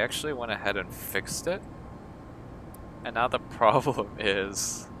 so I actually went ahead and fixed it. And now the problem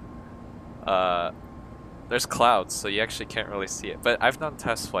is, there's clouds, so you actually can't really see it. But I've done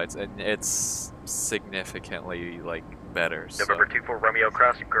test flights, and it's significantly, like, better. November 24 Romeo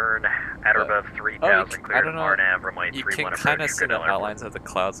cross Gurn at or above 3,000, cleared RNAV, runway 31 approach. You can kind of see the outlines of the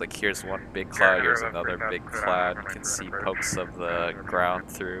clouds, like here's one big cloud, here's another big cloud. You can see pokes of the ground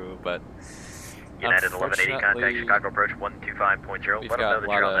through, but United 1180, contact Chicago approach 125.0. we've Let them know got a that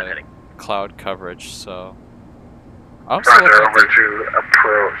lot you're on that of heading. cloud coverage, so... I'm still Roger, over to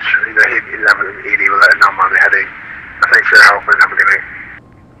approach, United 1180, we'll let them know I'm on the heading. Thanks for your help and have a good night.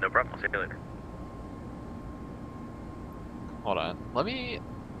 No problem, I'll see you later. Hold on, let me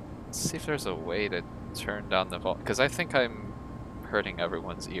see if there's a way to turn down the volume, because I think I'm hurting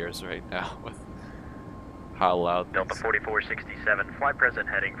everyone's ears right now with how loud Delta 4467, fly present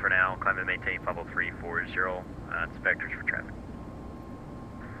heading for now, climb and maintain level 340, inspectors for traffic.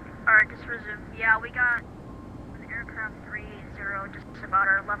 Alright, just resume. Yeah, we got an aircraft 380 just about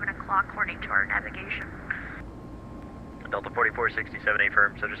our 11 o'clock according to our navigation. Delta 4467,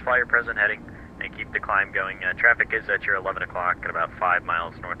 affirm, so just fly your present heading and keep the climb going. Traffic is at your 11 o'clock at about 5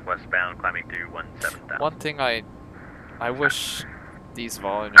 miles northwestbound, climbing through 17,000. One thing I wish these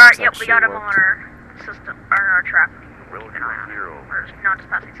volumes Alright, yep, we actually got him worked. on our system, on our traffic. Keep an eye on him. We're not just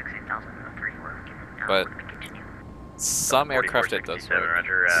passing 16,000 and 34. But some aircraft it does work.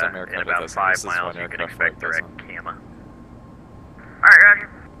 Roger, Some in aircraft it about doesn't. 5 This is miles one you can aircraft where it expect direct doesn't. Gamma. Alright, Roger.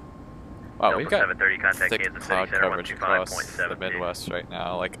 Wow, we've got 730, contact thick Kansas cloud City Center, coverage across the 125.72. Midwest right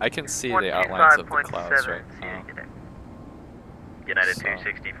now. Like, I can see the outlines of the clouds right now. United So.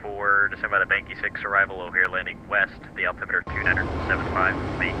 264, descend by the Banky 6, arrival O'Hare landing west, the altimeter 2975,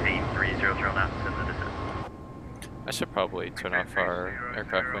 maintain 300 knots, send the descent. I should probably turn off our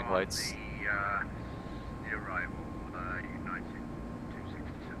aircraft wing lights. The arrival,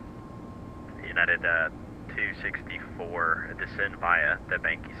 United 264, descend via the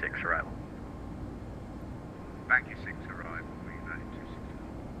Banky 6 arrival. Banky 6 arrival, United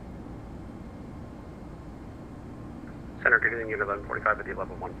 264. Center, good evening, Unit 1145 at the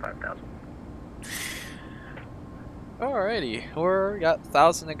level 15,000. Alrighty, we're got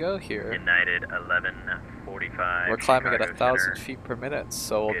 1,000 to go here. United 1145. We're climbing Chicago at 1,000 Center. feet per minute,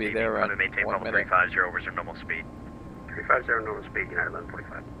 so we'll Good be evening, there climb in and maintain 1 level minute. 350, resume normal speed. 350 normal speed, United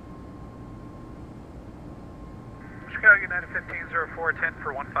 1145. Chicago United 1504, 10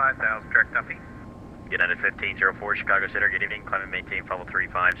 for 15,000, direct Duffy. United 1504, Chicago Center, good evening, climb and maintain level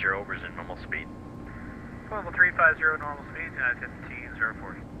 350, resume normal speed. Level 350, normal speed, United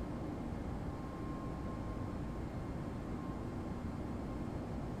 1504.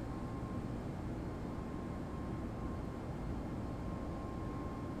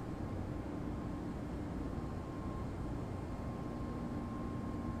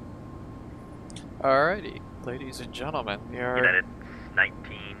 Alrighty, ladies and gentlemen, we are... United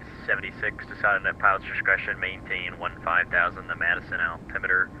 1976, decided at pilot's discretion, maintain 15,000, the Madison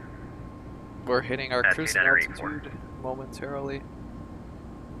altimeter. We're hitting our cruising altitude momentarily.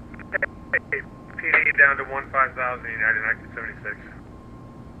 PD down to 15,000, United 1976.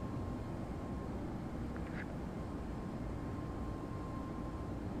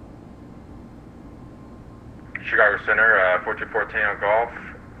 Chicago Center, 4214 on Golf.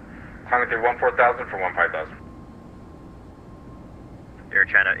 Climbing through 14,000 for 15,000. Air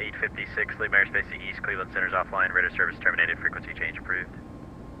China 856, leave airspace to east, Cleveland Center's offline, radar service terminated, frequency change approved.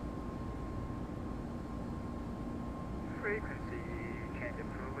 Frequency change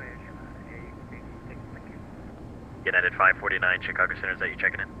approved, Air China 856, thank you. United 549, Chicago Center, is that you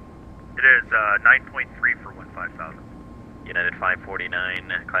checking in? It is 9.3 for 15,000. United 549,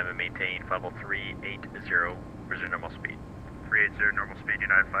 climb and maintain, level 380, resume normal speed. 380 normal speed,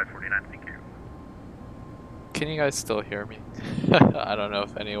 United 549, thank you. Can you guys still hear me? I don't know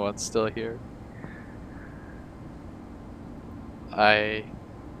if anyone's still here. I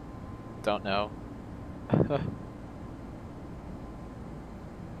don't know.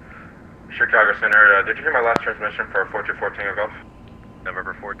 Chicago Center, did you hear my last transmission for 4214 Tango Golf?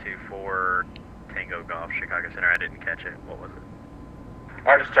 November 424 Tango Golf, Chicago Center, I didn't catch it. What was it?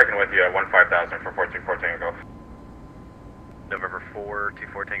 I was just checking with you at 15,000 for 424 Tango Golf. November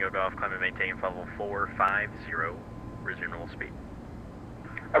 424 Tango Golf, climb and maintain level 450, resume normal speed.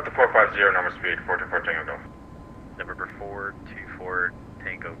 Up to 450 normal speed, 424 Tango Golf. November 424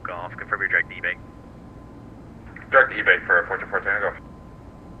 Tango Golf, confirm your direct eBay. Direct eBay for 424 Tango Golf.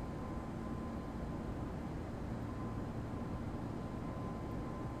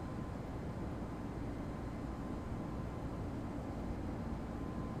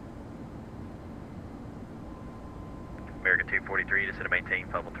 American 243, descend and maintain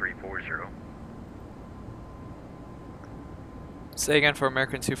level 340. Say again for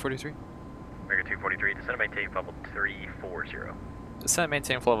American 243. American 243, descend and maintain level 340. Descend and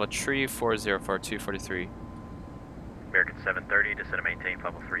maintain level 340 for 243. American 730, descend and maintain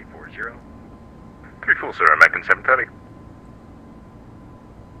level 340. 340, American 730.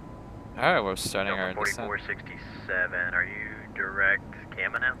 Alright, we're starting our descent. 4467, are you direct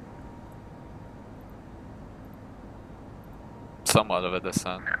Gamma now? Somewhat of a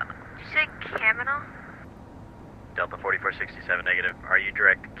descent. Did you say Kamina? Delta 4467 negative. Are you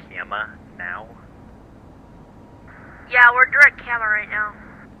direct Gamma now? Yeah, we're direct Kama right now.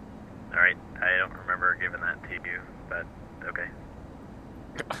 Alright, I don't remember giving that to you, but okay.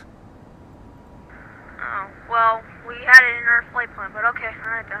 Oh, well, we had it in our flight plan, but okay,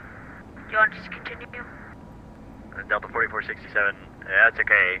 alright then. Do you want to just continue? Delta 4467, that's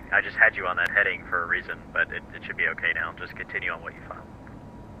okay. I just had you on that heading for a reason, but it should be okay now. Just continue on what you found.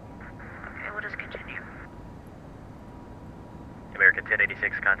 Okay, we'll just continue. American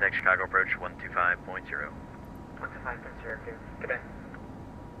 1086, contact Chicago approach 125.0. 125.0, good day.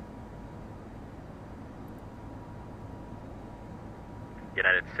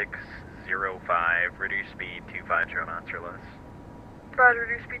 United 605, reduce speed 250 knots or less. Roger,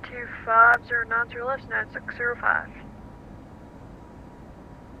 reduce speed 250 knots or less, now 605.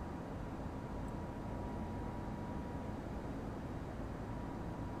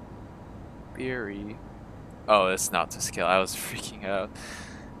 Beery. Oh, it's not to scale. I was freaking out.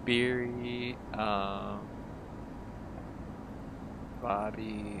 Beery,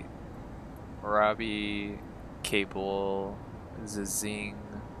 Bobby, Robbie, Cable, Zing.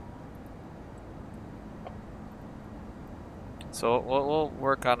 So we'll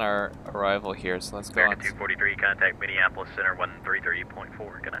work on our arrival here. So let's go on. American 243, contact Minneapolis Center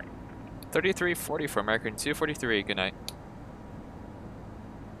 133.4. Good night. 3340 for American 243. Good night.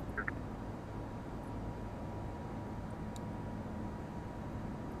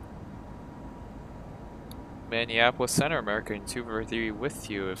 Minneapolis Center, American 243 with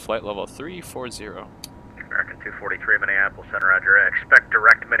you at flight level 340. American 243, Minneapolis Center, roger. Expect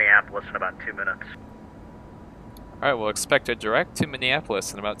direct Minneapolis in about 2 minutes. Alright, we'll expect a direct to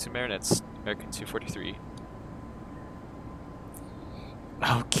Minneapolis in about 2 minutes. American 243.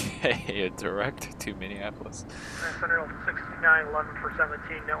 Okay, a direct to Minneapolis. Center 69, 11 for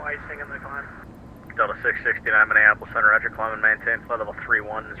 17, no icing in the climb. Delta 669, Minneapolis Center, roger. Climb and maintain flight level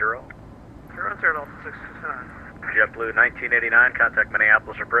 310. 010, Delta 669. JetBlue 1989, contact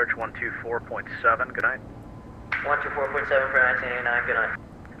Minneapolis approach 124.7. Good night. 124.7 for 1989, good night.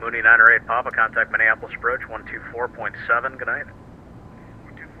 Mooney 908 Papa, contact Minneapolis approach 124.7. Good night.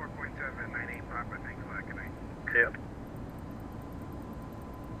 124.7, 98 Papa, thanks a lot, good night. Yep.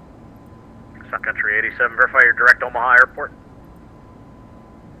 Sun Country 87, verify your direct Omaha Airport.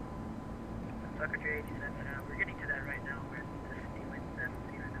 Secretary 87, we're getting to that right now. We're just stealing that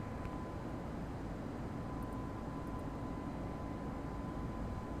right now.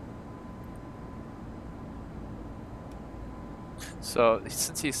 So,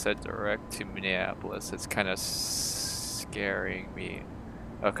 since he said direct to Minneapolis, it's kind of scaring me.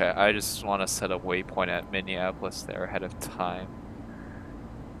 Okay, I just want to set a waypoint at Minneapolis there ahead of time.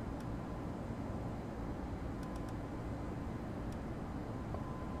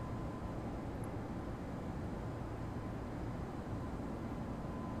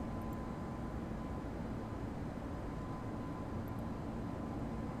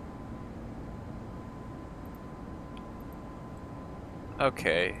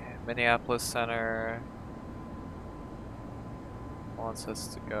 Okay, Minneapolis Center wants us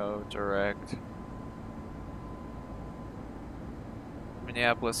to go direct.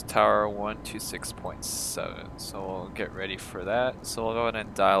 Minneapolis Tower 126.7, so we'll get ready for that. So we'll go ahead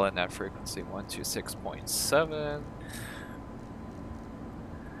and dial in that frequency 126.7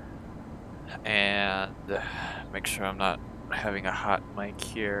 and make sure I'm not having a hot mic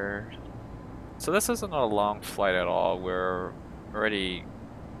here. So this isn't a long flight at all. We're already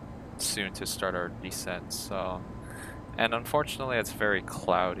soon to start our descent, so, and unfortunately it's very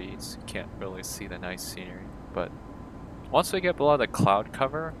cloudy, so you can't really see the nice scenery, but once we get below the cloud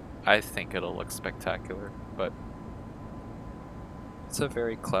cover, I think it'll look spectacular, but it's a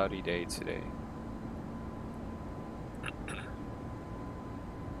very cloudy day today.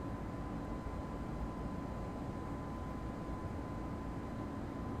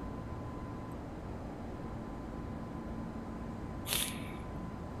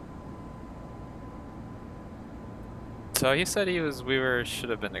 So he said we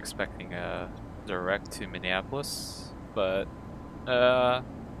should have been expecting a direct to Minneapolis, but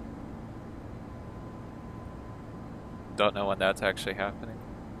don't know when that's actually happening.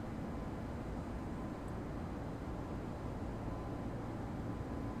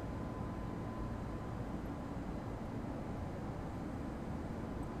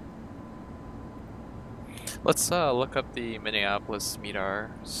 Let's look up the Minneapolis MEDAR.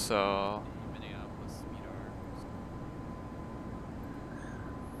 So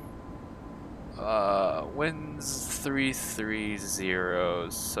winds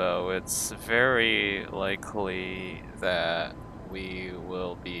 330, so it's very likely that we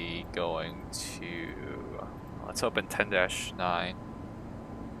will be going to, let's open 10-9.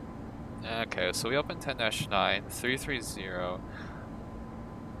 Okay, so we open 10-9, 330.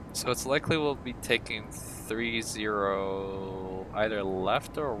 So it's likely we'll be taking 30 either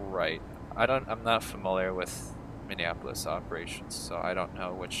left or right. I'm not familiar with Minneapolis operations, so I don't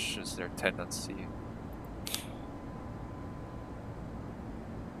know which is their tendency.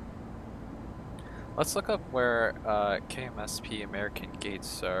 Let's look up where KMSP American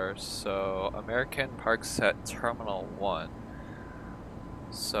gates are. So American parks at Terminal 1.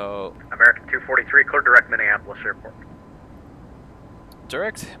 So American 243, clear direct Minneapolis Airport.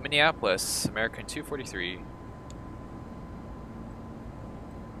 Direct Minneapolis, American 243.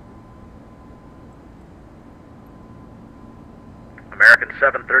 American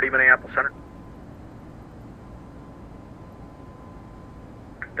 730, Minneapolis Center.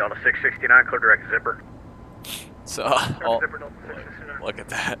 Delta 669, clear direct zipper. So, look at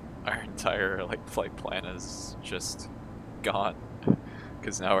that. Our entire flight plan is just gone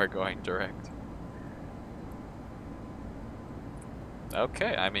because now we're going direct.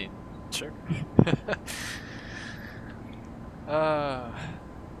 Okay, I mean, sure.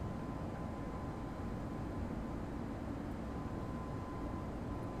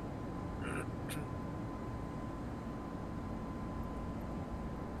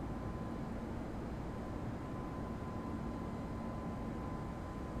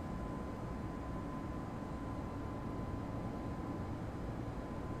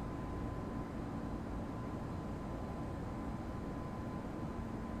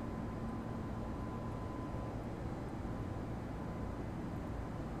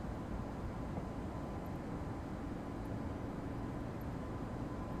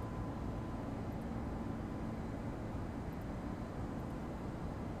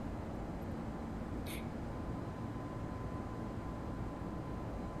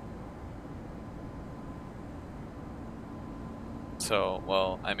 So,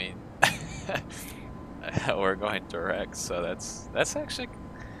 well, I mean, we're going direct, so that's actually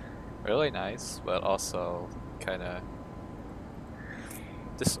really nice, but also kind of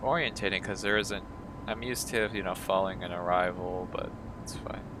disorientating because there isn't. I'm used to, following an arrival, but it's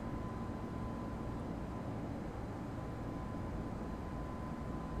fine.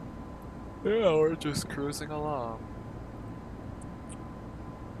 Yeah, we're just cruising along.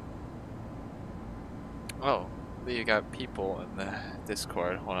 Oh, you got people in the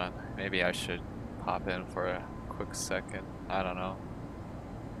Discord. Hold on. Maybe I should pop in for a quick second. I don't know.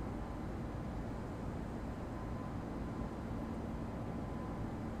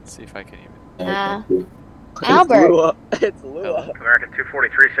 Let's see if I can even. Albert. It's Lua. American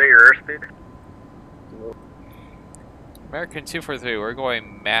 243, say your airspeed. American 243, we're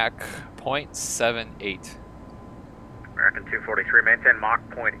going Mach 0.78. American 243, maintain Mach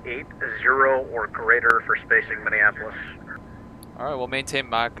 0.80 or greater for spacing Minneapolis. Alright, we'll maintain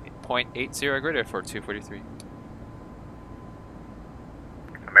Mach 0.80 or greater for 243.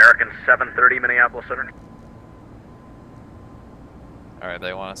 American 730, Minneapolis Center. Alright,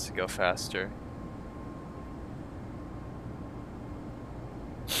 they want us to go faster.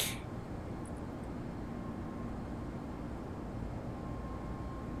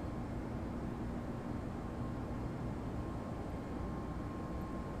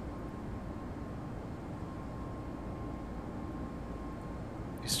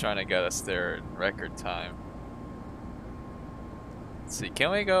 He's trying to get us there in record time. Let's see, can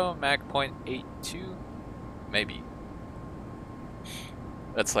we go Mach 0.82? Maybe.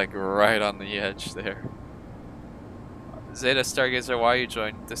 That's like right on the edge there. Zeta Stargazer, why you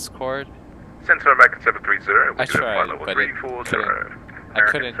joined Discord? Sensor American 730. I tried, but it couldn't. I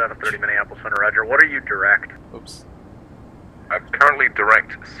couldn't. 730 Minneapolis Center, Roger. What are you direct? Oops. I'm currently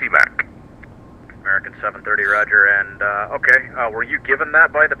direct CMAC. American 730, Roger. And, okay, were you given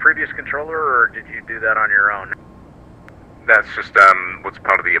that by the previous controller, or did you do that on your own? That's just, what's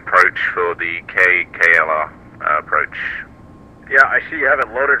part of the approach for the KLR approach. Yeah, I see you have it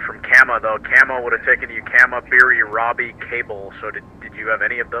loaded from Kama, though. Kama would have taken you Kama, Beery, Robbie, Cable, so did you have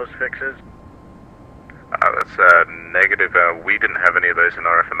any of those fixes? That's negative. We didn't have any of those in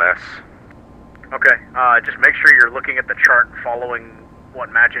our FMS. Okay, just make sure you're looking at the chart following what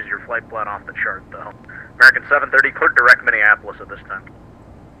matches your flight plan off the chart, though. American 730, cleared direct Minneapolis at this time.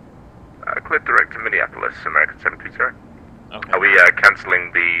 Cleared direct to Minneapolis, American 730. Okay. Are we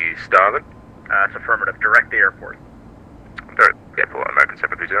cancelling the star then? It's affirmative. Direct the airport. Direct the airport, American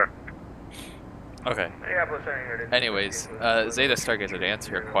 730. Okay. Anyways, Zeta Stargazer, to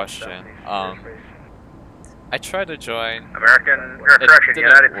answer your question, I tried to join. Correction,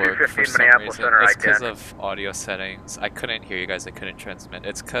 United 215 Minneapolis Center, It's because of audio settings. I couldn't hear you guys, I couldn't transmit.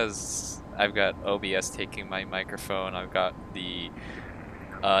 It's because I've got OBS taking my microphone, I've got the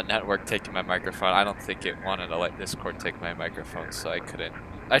network taking my microphone. I don't think it wanted to let Discord take my microphone, so I couldn't.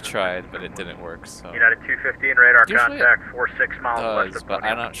 I tried, but it didn't work, so. United 215, radar Usually contact 46 miles west of but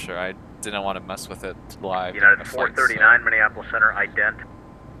I'm not sure. I didn't want to mess with it live. United 439, so. Minneapolis Center, ident.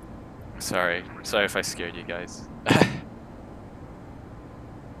 Sorry if I scared you guys.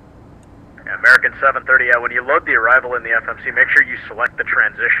 American 730, when you load the arrival in the FMC, make sure you select the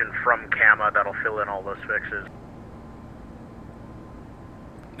transition from Kama. That'll fill in all those fixes.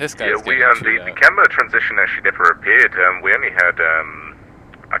 This guy's the Kama transition actually never appeared. We only had,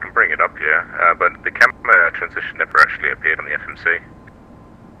 I can bring it up here, but the Kama transition never actually appeared on the FMC.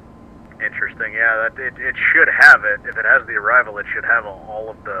 Interesting. Yeah, it should have it. If it has the arrival, it should have all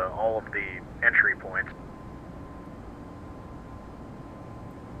of the entry points.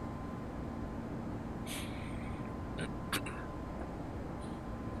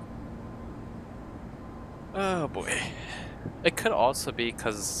 Oh boy. It could also be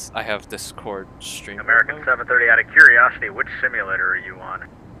because I have Discord stream. American 730, out of curiosity, which simulator are you on?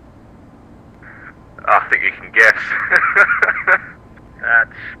 I think you can guess.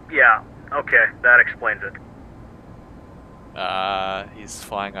 Yeah, okay, that explains it. He's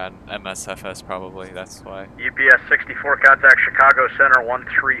flying on MSFS probably, that's why. UPS 64, contact Chicago Center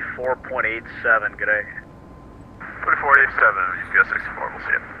 134.87, good day. 2487, UPS 64, we'll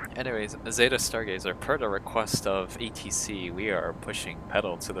see it. Anyways, Zeta Stargazer, per the request of ATC, we are pushing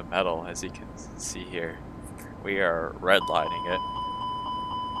pedal to the metal, as you can see here. We are redlining it.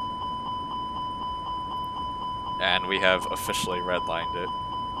 And we have officially redlined it.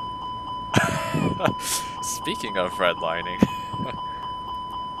 Speaking of redlining.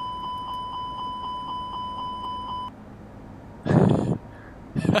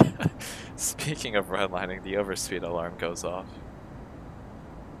 Speaking of redlining, the overspeed alarm goes off.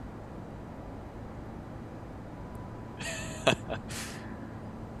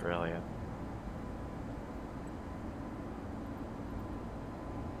 Brilliant.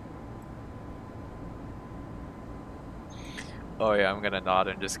 Oh yeah, I'm gonna nod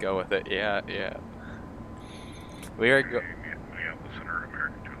and just go with it. Yeah. We were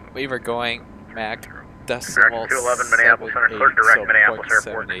going Mach decimal 211 Minneapolis Center, clear direct Minneapolis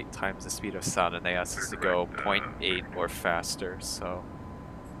Airport. 0.78 times the speed of sound, and they asked us to go 0.8 or faster. So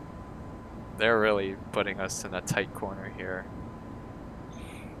They're really putting us in a tight corner here.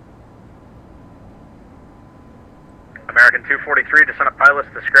 American 243, descent of pilots,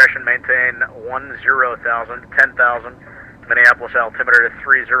 discretion, maintain 10,000, 10,000, Minneapolis altimeter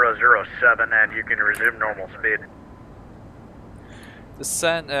 3007, and you can resume normal speed.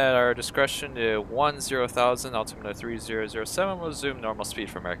 Descent at our discretion to 10,000, altimeter 3007, will resume normal speed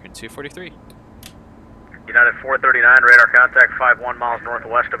for American 243. United 439, radar contact 51 miles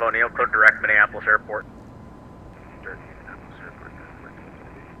northwest of O'Neill, clear direct Minneapolis Airport.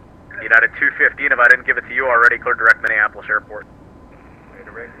 United 215, if I didn't give it to you already, clear direct Minneapolis Airport.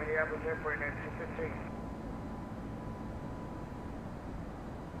 Direct Minneapolis Airport, United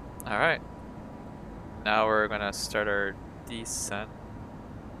 215. Alright. Now we're gonna start our descent.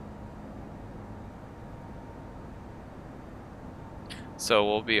 So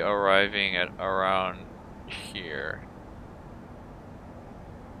we'll be arriving at around here.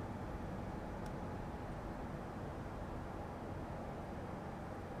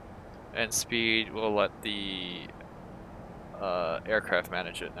 And speed, we'll let the aircraft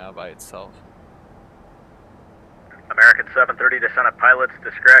manage it now by itself. American 730, descent of pilots,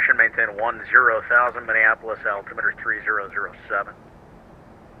 discretion, maintain 10,000, Minneapolis altimeter 3007.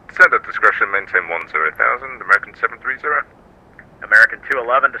 Descent at discretion, maintain 10,000, American 730. American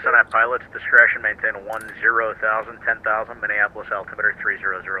 211, descent at pilots, discretion, maintain 10,000, 10,000, Minneapolis altimeter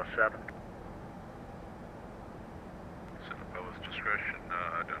 3007. Descent at pilots, discretion,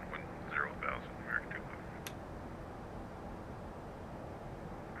 down 10,000, American 211.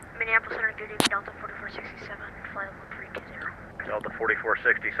 Minneapolis Center, good evening, Delta 4467, flight level 320. Delta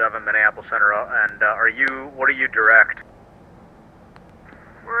 4467, Minneapolis Center, and what are you direct?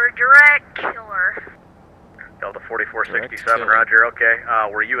 We're direct killer. Delta 4467, roger, okay.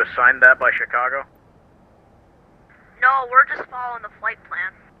 Were you assigned that by Chicago? No, we're just following the flight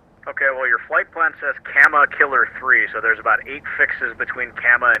plan. Okay, well your flight plan says Kama Killer 3, so there's about 8 fixes between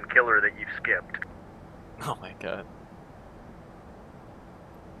Kama and Killer that you've skipped. Oh my god.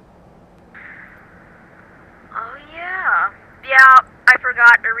 Oh yeah. Yeah, I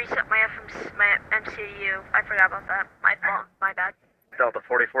forgot to reset my MCU. I forgot about that. My fault, my bad. Delta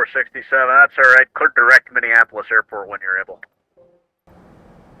 4467, that's alright. Clear direct Minneapolis Airport when you're able.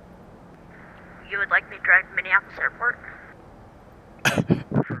 You would like me to drive Minneapolis Airport?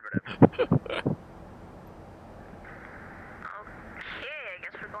 Affirmative. Okay, I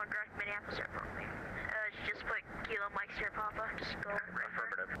guess we're going direct Minneapolis Airport. Just put Kilo Mike's here, Papa. Just go right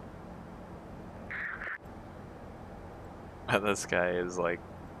Affirmative. This guy is like...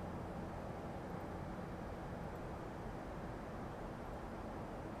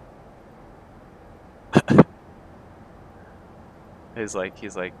 he's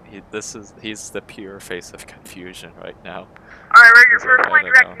the pure face of confusion right now. Alright, we're flying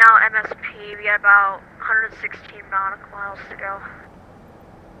direct now, MSP. We got about 116 nautical miles to go.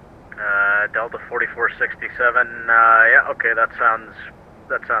 Delta 4467, yeah, okay, that sounds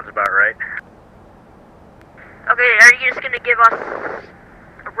about right. Okay, are you just gonna give us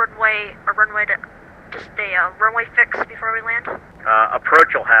a runway fix before we land?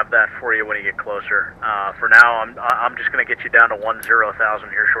 Approach will have that for you when you get closer. For now, I'm just gonna get you down to 10,000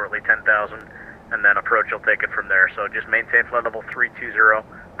 here shortly, 10,000, and then approach will take it from there. So just maintain flight level 320,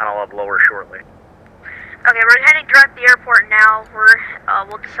 and I'll have lower shortly. Okay, we're heading direct to the airport now.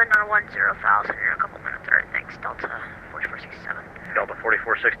 We'll descend on 10,000 in a couple minutes. Alright, thanks, Delta 4467. Delta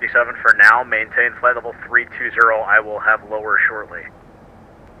 4467, for now, maintain flight level 320. I will have lower shortly.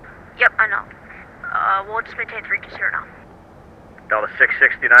 Yep, I know. We'll just maintain 320 now. Delta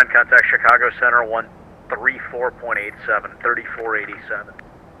 669, contact Chicago Center 134.87, 3487.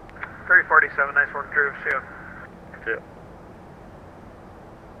 3487, nice work, crew. See you. See you.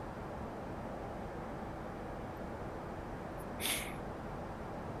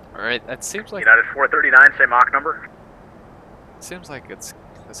 Alright, that seems like... United 439, say Mach number. Seems like this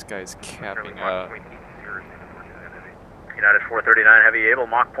guy's capping out. United 439, heavy able,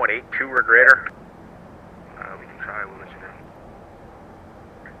 Mach .82 or greater. We can try, we'll let you know.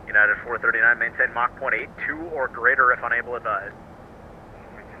 United 439, maintain Mach .82 or greater if unable, advised.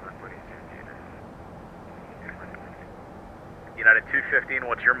 United 215,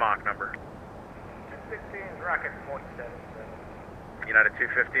 what's your Mach number? 215, rocket .77. United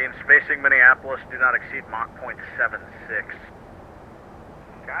 215, spacing Minneapolis, do not exceed Mach .76.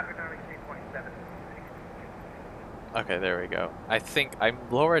 Copy, not exceed .76. Okay, there we go. I think I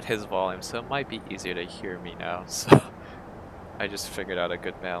lowered his volume, so it might be easier to hear me now. So I just figured out a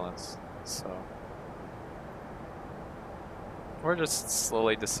good balance. So we're just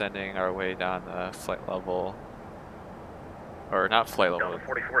slowly descending our way down the flight level. Or not flight level. Delta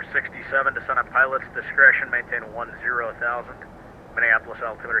 4467, descend at pilot's discretion, maintain 10,000. Minneapolis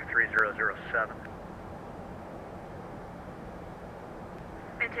altimeter 3007.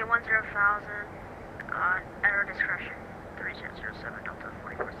 Maintain 10,000 at our discretion. 3007, Delta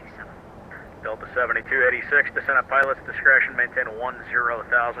 4467. Delta 7286, descend at pilot's discretion, maintain 10,000,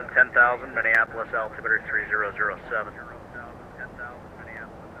 10,000, Minneapolis altimeter 3007.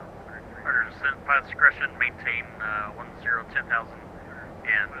 Roger, descend pilot's discretion, maintain 10,000, and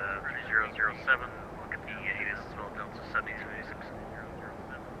 3007. Look at the ATIS as well, Delta 7286.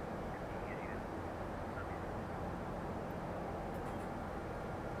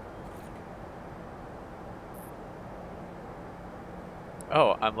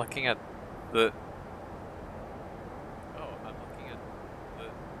 Oh, I'm looking at the...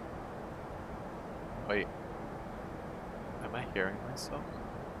 Wait. Am I hearing myself?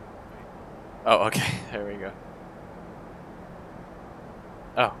 Oh, okay. There we go.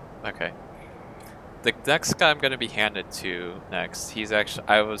 Oh, okay. The next guy I'm going to be handed to next, he's actually...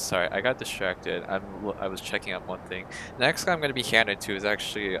 I got distracted. I was checking up one thing. The next guy I'm going to be handed to is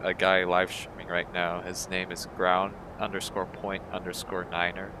actually a guy live streaming right now. His name is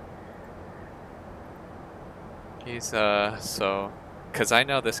ground_point_niner. He's, so... Because I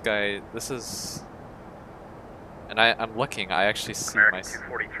know this guy, this is... And I'm looking, I actually see American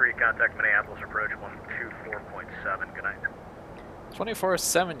 243, contact Minneapolis approach 124.7, good night.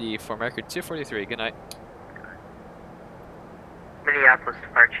 2470 for American 243, good night. Minneapolis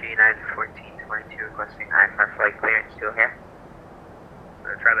departure United 1422 requesting IFR flight clearance, still here?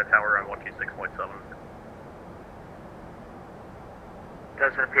 Try the tower on 126.7.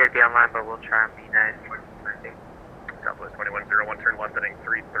 Doesn't appear to be online, but we'll try on United 1422. Southwest 2101, turn left heading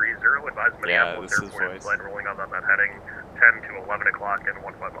 330, advise Minneapolis Airport is line rolling on that heading 10 to 11 o'clock and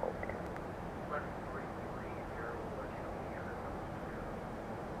 15 miles.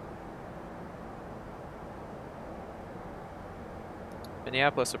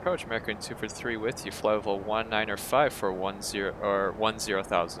 Minneapolis approach, American 243 with you, flight level 195 for 10,000. American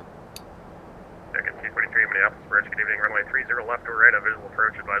 243, Minneapolis approach, good evening, runway 30 left or right, a visual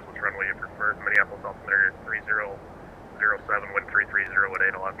approach, advise which runway you prefer, Minneapolis altimeter 3007, wind 330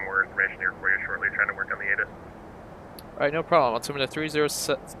 I'll have more information here for you shortly, trying to work on the ATIS. Alright, no problem, altimeter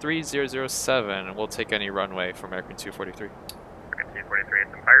 3007, and we'll take any runway for American 243. American 243,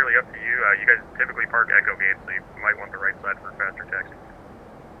 it's entirely up to you, you guys typically park echo gates, so you might want the right side for faster taxi.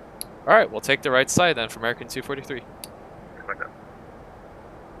 Alright, we'll take the right side then for American 243. Like that.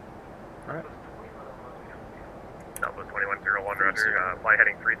 Alright. Southwest 2101, roger. Fly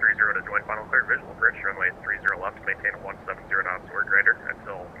heading 330 to join final clear visual bridge, runway 30 left, maintain 170 knots or greater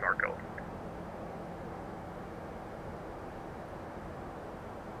until Narco.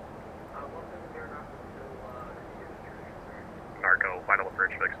 Narco, final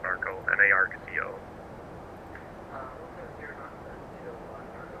approach fix Narco, NARCO.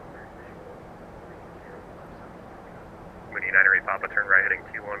 Mooney 9 Papa, turn right heading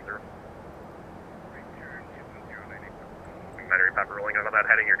 210. 9 Papa rolling on that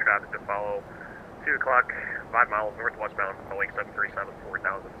heading, your traffic to follow 2 o'clock, 5 miles northwestbound, Boeing 737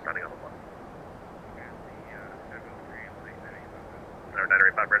 4000, standing on the left. Our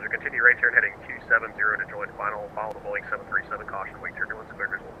 9 Papa, Roger, continue right turn heading 270 to join final, follow the Boeing 737 caution, wait turbulence, clear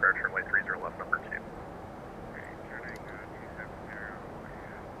visual approach, runway 30 left, number 2.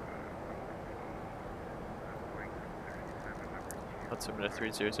 Altimeter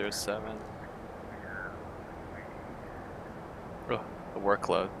 3007. Oh, the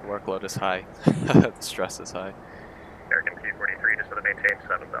workload is high. The stress is high. American 243, descend to maintain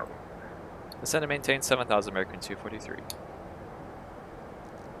 7,000. Descend to maintain 7,000, American 243.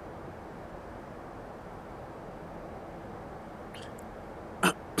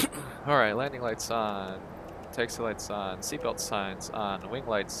 Alright, landing lights on, taxi lights on, seatbelt signs on, wing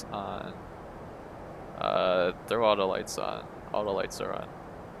lights on. Throw auto lights on. Auto lights are on.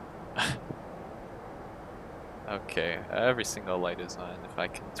 Okay, every single light is on. If I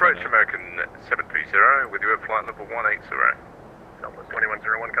can turn Approach American 730 with you at flight level 180. Southwest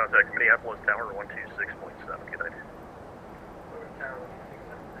 2101, contact Minneapolis Tower 126.7. Good night.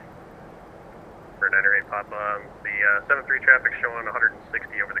 For 908 Pop, the 73 traffic showing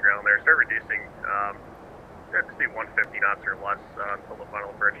 160 over the ground there. Start reducing, let's do 150 knots or less until the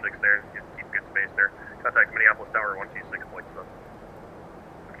final approach fix there. Just keep good space there. Contact Minneapolis Tower 126.7.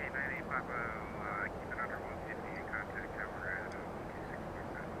 Okay, 908 Papa, keep it under 150 and contact Tower at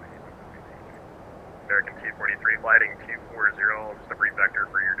 126.7. American 243, flight heading 240, just a brief vector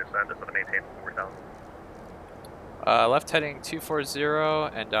for your descent, just to maintain 4,000. Left heading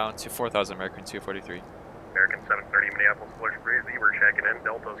 240 and down to 4,000, American 243. American 730 Minneapolis Flush Breezy, we're checking in.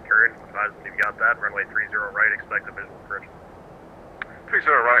 Delta's current, advise when you've got that. Runway 30 right, expect a visual approach. 30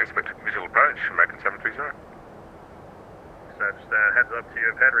 right, expect a visual approach, American 730. So just heads up to you,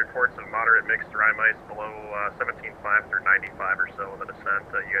 I've had reports of moderate mixed dry mice below 17.5 through 95 or so in the descent.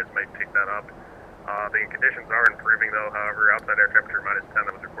 You guys might pick that up. The conditions are improving though, however, outside air temperature minus 10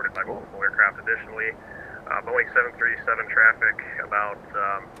 that was reported by multiple aircraft. Additionally, Boeing 737 traffic about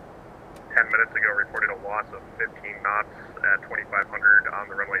 10 minutes ago reported a loss of 15 knots at 2500 on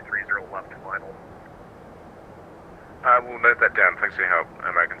the runway 30 left final. We'll note that down. Thanks for your help,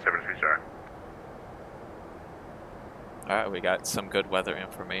 American 730. Alright, we got some good weather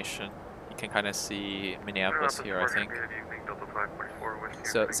information. You can kind of see Minneapolis here, I think.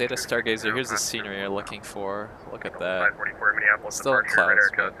 So, Zeta Stargazer, here's the scenery you're looking for. Look at that. Still in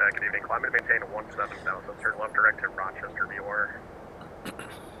clouds, but... Good evening. Climb and maintain 17,000. Turn left direct to Rochester, VOR.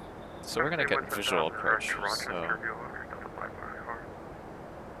 So we're going to get visual approach, so...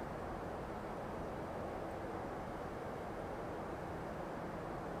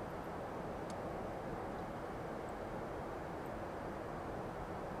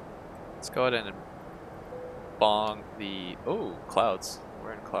 Let's go ahead and bong the... Oh, clouds.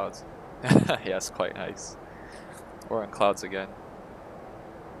 We're in clouds. Yes, quite nice. We're in clouds again.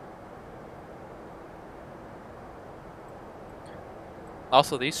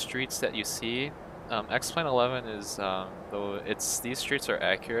 Also, these streets that you see, XP11 is, though these streets are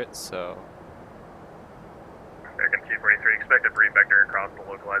accurate, so... American T-43, expect a brief vector across the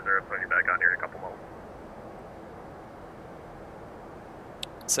localizer. I'll put you back on here in a couple moments.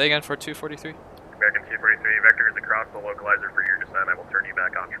 Say again for 243. American T-43, vectors across the localizer for your descent. I will turn you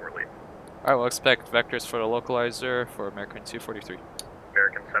back on shortly. Alright, we'll expect vectors for the localizer for American 243.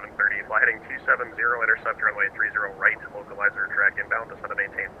 American 730, fly heading 270, intercept runway 30 right, localizer track inbound, descend to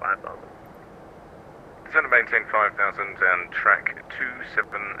maintain 5,000. Descend to maintain 5,000 and track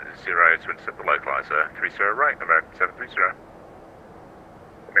 270 to intercept the localizer. 30 right, American 730.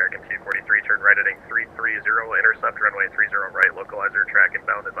 American T-43, turn right heading 330, intercept runway 30 right, localizer track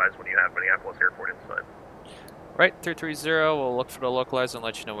inbound, advise when you have Minneapolis Airport in sight. Right, 330, we'll look for the localizer and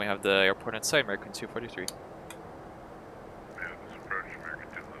let you know we have the airport in sight, American 243.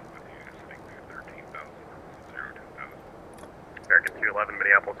 American 211,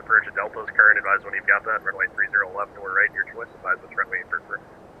 Minneapolis approach at Delta's current, advise when you've got that, runway 30 left or right, your choice, advise which runway you prefer.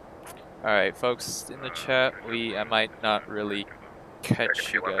 Alright folks, in the chat, I might not really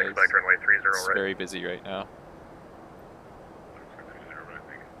catch you guys. It's very busy right now.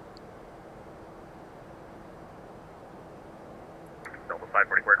 Delta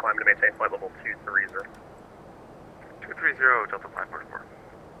 544, climb to maintain flight level 230. 230, Delta 544.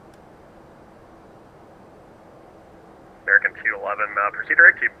 American 211, proceed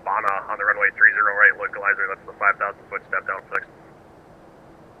direct to Bana on the runway 30 right, localizer, that's the 5,000 foot step down fixed.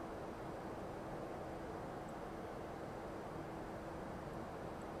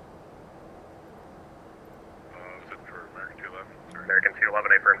 American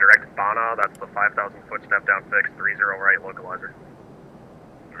 211, affirm direct Bana, that's the 5,000 foot step down fixed, 30 right, localizer.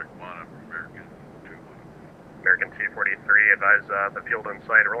 Direct Bana for American 211. American 243, advise the field in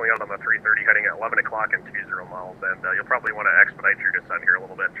sight, rolling out on the 330, heading at 11 o'clock and 20 miles, and you'll probably want to expedite your descent here a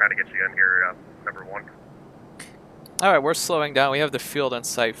little bit, trying to get you in here, number 1. Alright, we're slowing down. We have the field in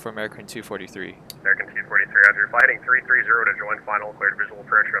sight for American 243. American 243, Roger. Fly heading 330 to join final, cleared visual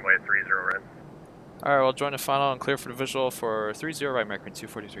approach, runway 30 right. Alright, we'll join the final and clear for the visual for 30 right, American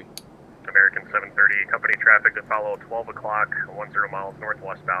 243. American 730, company traffic to follow 12 o'clock, 10 miles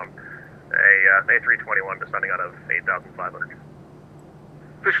northwestbound. A A321 descending out of 8,500.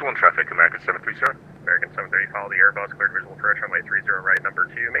 Visual on traffic, American 730. American 730, follow the Airbus, cleared visual approach, runway 30 right, number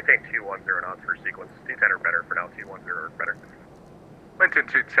 2. Maintain 210 knots for sequence. 210 or better for now, 210 or better. Maintain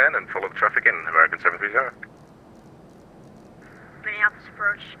 210 and follow the traffic in, American 730. Minneapolis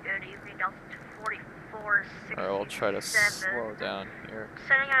approach, good evening, Delta 244, 67. Alright, we'll try to slow down here.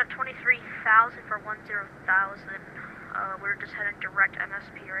 Setting out at 23,000 for 10,000. We're just heading direct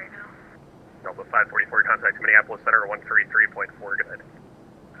MSP right now. Delta 544, contact Minneapolis Center, 133.4, good night.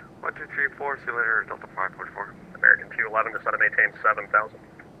 1234, see you later, Delta 544. American 211, descend to maintain 7,000.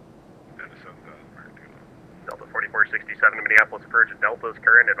 Delta 4467, Minneapolis approach at Delta's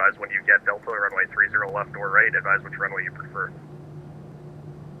current, advise when you get Delta, runway 30 left or right, advise which runway you prefer.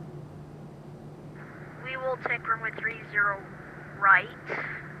 We will take runway 30 right.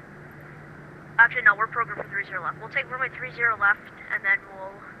 Actually, no, we're programmed for 30 left. We'll take runway 30 left, and then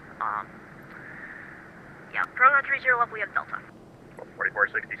we'll, yeah, program 30 left, we have Delta.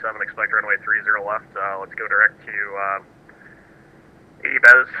 4467, expect runway 30 left. Let's go direct to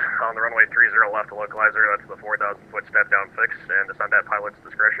Bez on the runway 30 left to localizer. That's the 4,000 foot step down fix, and descend at pilot's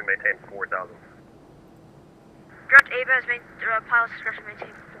discretion, maintain 4,000. Direct ABES, pilot's discretion, maintain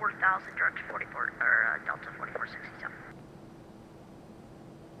 4,000, direct 44, or Delta 4467.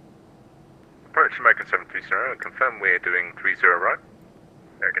 Approach American 730, confirm we're doing 30 right.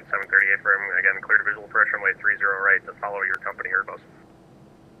 American 738 firm, again, clear to visual approach runway 30 right to follow your company Airbus.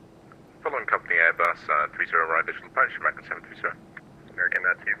 Following company Airbus, 30 right, visual approach, American 730. American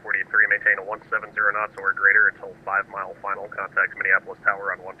 243, maintain a 170 knots or greater until 5 mile final. Contact Minneapolis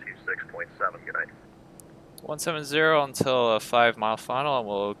Tower on 126.7. Good night. 170 until a 5 mile final, and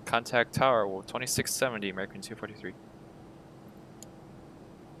we'll contact Tower with 2670, American 243.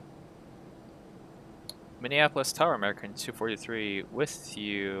 Minneapolis Tower, American 243 with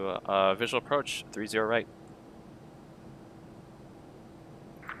you. Visual approach, 30 right.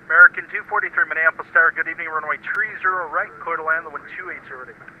 American 243, Minneapolis Tower, good evening, runway 30 right, clear to land, the wind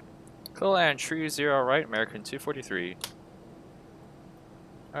 280. Clear land, 30 right, American 243.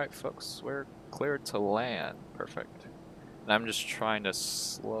 Alright folks, we're cleared to land. Perfect. And I'm just trying to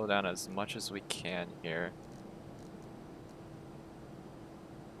slow down as much as we can here,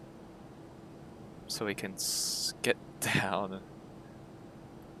 so we can get down.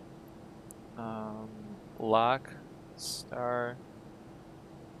 Lock, star.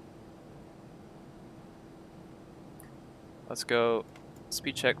 Let's go.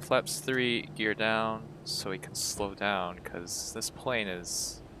 Speed check, flaps 3, gear down, so we can slow down, because this plane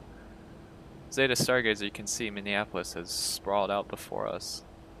is... Zeta Stargazer, you can see Minneapolis has sprawled out before us.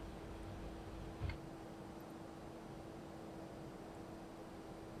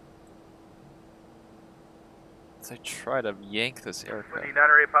 As I try to yank this aircraft.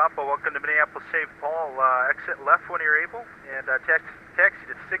 908 Papa, welcome to Minneapolis St. Paul. Exit left when you're able, and taxi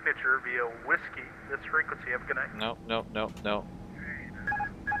to Signature via Whiskey. This frequency, have a good night. Nope, nope, nope, nope.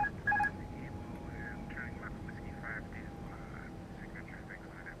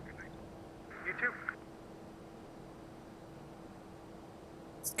 You too.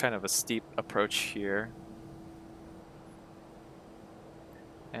 It's kind of a steep approach here.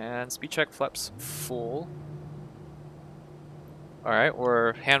 And speed check, flaps full. Alright,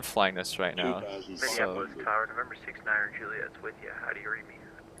 we're hand flying this right now. Minneapolis Tower, November 69er Juliet's with you. How do you read me?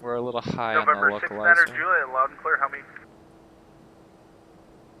 We're a little high November on the 69er localizer. Juliet, loud and clear. How many?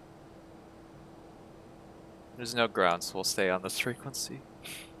 There's no ground, so we'll stay on this frequency.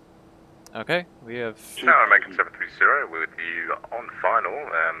 Okay, we have... Now American 730 with you on final,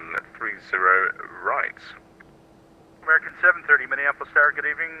 30 right. American 730, Minneapolis Tower, good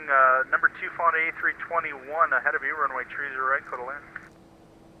evening. Number 2 Fawn A321 ahead of you, runway 30 right, clear to land.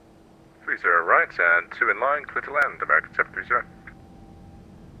 30 right, and 2 in line, clear to land, American 730.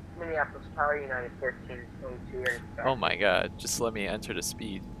 Minneapolis Tower, United 1322. Oh my god, just let me enter the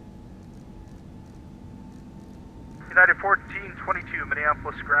speed. United 1422,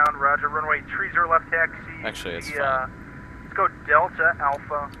 Minneapolis ground, roger, runway 30 left taxi. Actually, it's fine. Let's go Delta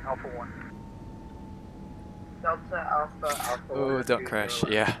Alpha, Alpha 1. Delta Alpha, Alpha 1. Ooh, don't crash,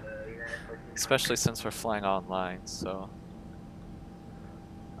 yeah. Especially since we're flying online, so...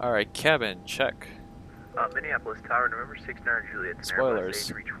 Alright, cabin, check. Minneapolis Tower, November 69er Juliet. Spoilers.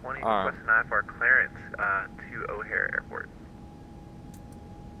 Airbus A320, request an IFR clearance to O'Hare Airport.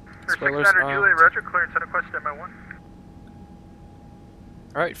 Spoilers 69er Juliet, roger, clearance on request MI1.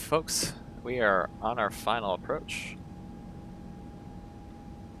 Alright folks, we are on our final approach.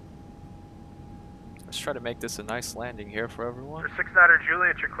 Let's try to make this a nice landing here for everyone. 69er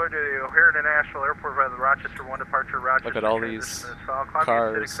Juliet, you're clear to the O'Hare International Airport via the Rochester 1 departure, Rochester. Look at all these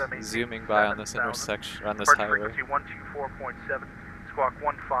cars zooming by on this intersection, on this highway. Frequency 124.7, squawk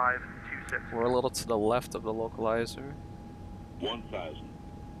 1526. We're a little to the left of the localizer. 1,000.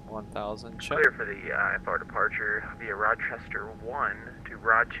 1,000, check. Clear for the IFR departure via Rochester 1 to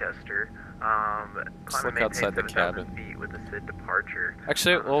Rochester. Just look outside the cabin. Feet with a SID departure.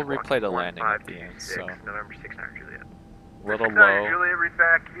 Actually, we'll replay the landing at the end, so... November 69er Juliet. Little 69er low. Juliet,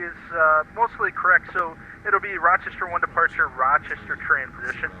 readback is mostly correct, so it'll be Rochester 1 departure, Rochester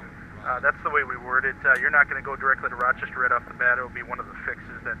transition. That's the way we word it. You're not going to go directly to Rochester right off the bat. It'll be one of the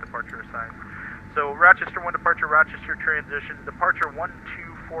fixes that departure assigns. So Rochester 1 departure, Rochester transition, departure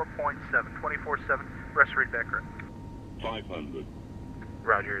 124.7, 24/7, rest readback correct. 500.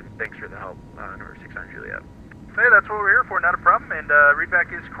 Roger, thanks for the help, November 69er Juliet. Hey, that's what we're here for, not a problem, and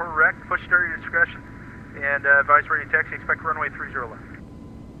readback is correct, push start your discretion, and advise ready to taxi, expect runway 30 left.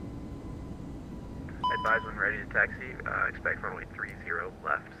 Advise when ready to taxi, expect runway 30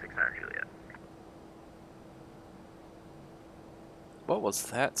 left, 69er Juliet. What was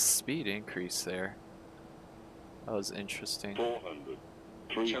that speed increase there? That was interesting. 400.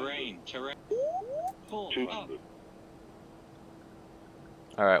 Terrain. Pull up.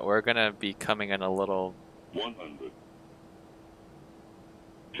 Alright, we're gonna be coming in a little... 100.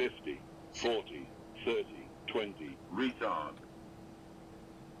 50. 40. 30. 20. Retard.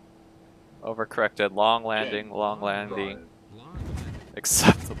 Overcorrected. Long landing, long landing.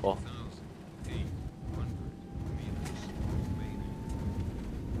 Acceptable.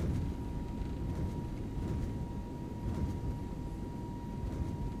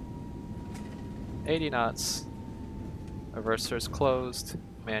 $80 knots. Reverser's closed.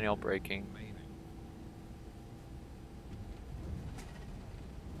 Manual braking.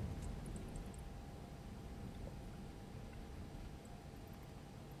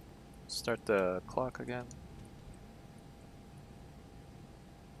 Start the clock again.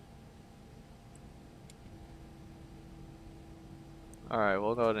 Alright,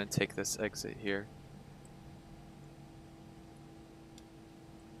 we'll go ahead and take this exit here.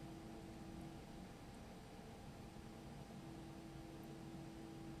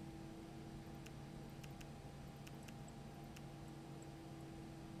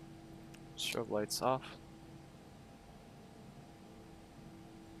 Strobe lights off.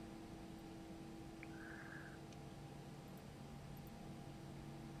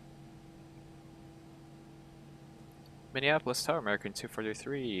 Minneapolis Tower, American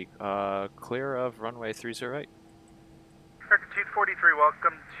 243, clear of runway 30 right. American 243,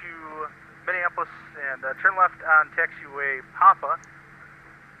 welcome to Minneapolis, and turn left on taxiway Papa,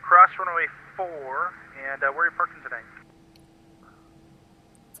 cross runway 4, and where are you parking tonight?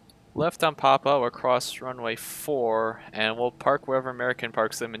 Left on Papa, we'll cross runway 4, and we'll park wherever American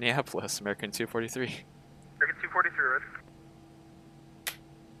parks in Minneapolis, American 243. American 243, right?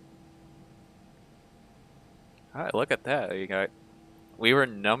 Alright, look at that. We were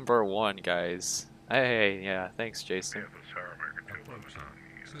 #1, guys. Hey, yeah, thanks, Jason.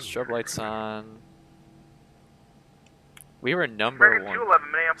 Strobe lights on. We were American #1 211,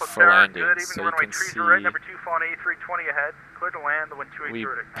 Minneapolis for Tower, landing, good evening, so you runway can 30 see right, number 2 following A320 ahead, clear to land, the wind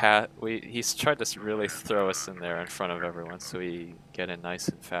 280. he's tried to really throw us in there in front of everyone, so we get in nice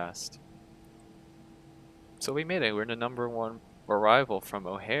and fast. So we made it. We're the #1 arrival from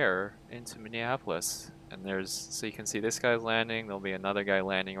O'Hare into Minneapolis. And so you can see this guy's landing, there'll be another guy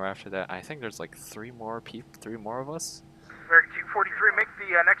landing right after that. I think there's like 3 more of us. American 243, make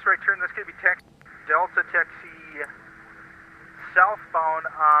the next right turn. That's going to be taxi Delta taxi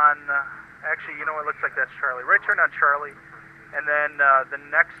southbound on, actually, you know what, looks like that's Charlie. Right turn on Charlie, and then the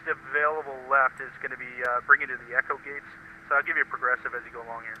next available left is going to be bringing you to the Echo gates. So I'll give you a progressive as you go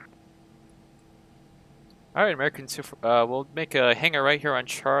along here. Alright, American 2, we'll make a hanger right here on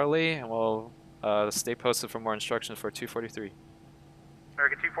Charlie, and we'll stay posted for more instructions for 243.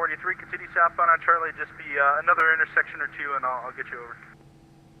 American 243, continue southbound on Charlie. Just be another intersection or 2, and I'll get you over.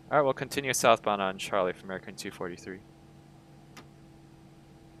 Alright, we'll continue southbound on Charlie for American 243.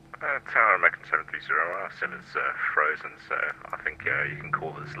 Tower American 730, our sim is frozen, so I think you can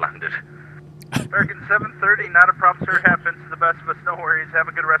call this landed. American 730, not a problem, sir. Happens to the best of us, no worries. Have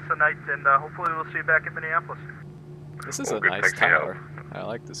a good rest of the night, and hopefully we'll see you back in Minneapolis. This is a nice tower. I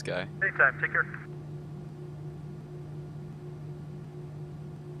like this guy. Anytime, take care.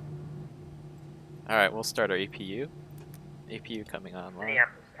 Alright, we'll start our APU. APU coming online.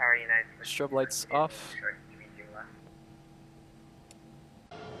 Minneapolis Tower, United States. Strobe lights off.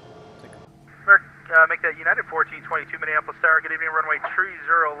 Make that United 1422 Minneapolis Tower. Good evening, runway 30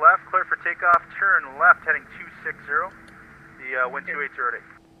 left. Clear for takeoff. Turn left, heading 260. The wind 280 today.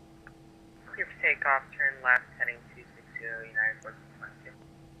 Clear for takeoff. Turn left, heading 260. United 1422.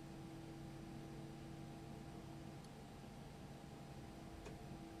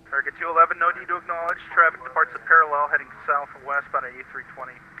 American 211, no need to acknowledge. Traffic departs the parallel, heading southwest on an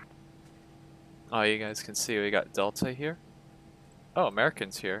A320. Oh, you guys can see we got Delta here. Oh,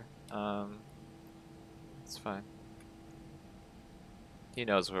 American's here. It's fine. He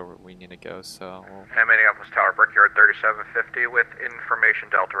knows where we need to go, so we'll... And Minneapolis Tower, Brickyard 3750 with information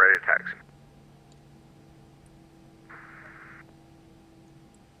Delta ready to taxi.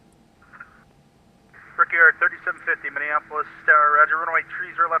 Brickyard 3750, Minneapolis Tower, roger, runway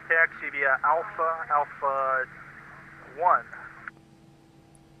 30 left taxi via Alpha 1.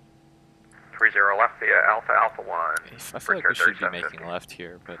 30 left via Alpha 1. I feel like we should be making left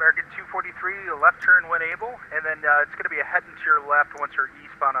here, but... American 243, left turn when able, and then it's going to be a heading to your left once you're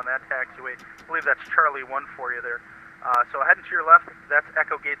eastbound on that taxiway. I believe that's Charlie 1 for you there. So heading to your left, that's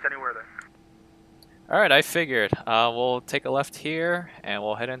Echo Gates anywhere there. Alright, I figured. We'll take a left here, and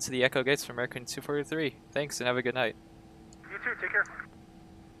we'll head into the Echo Gates for American 243. Thanks, and have a good night. You too, take care.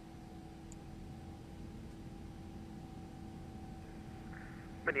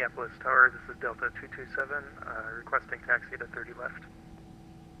 Minneapolis Tower, this is Delta 227, requesting taxi to 30 left.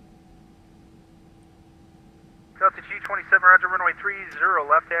 Delta 227, roger, runway 30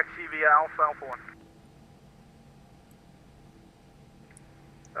 left, taxi via Alpha, Alpha 1.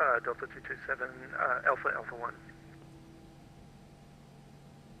 Delta 227, Alpha, Alpha 1.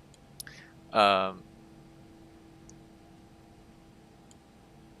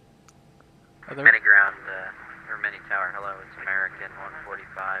 Mini ground, or Mini Tower, hello, it's American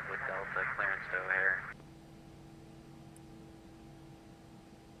 145 with Delta, clearance to O'Hare.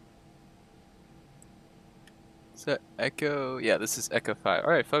 Is that Echo? Yeah, this is Echo 5.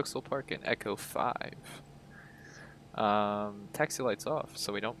 Alright folks, we'll park in Echo 5. Taxi lights off,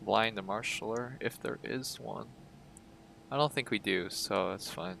 so we don't blind the marshaller if there is one. I don't think we do, so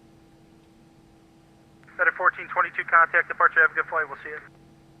that's fine. Better 1422, contact departure, have a good flight, we'll see you.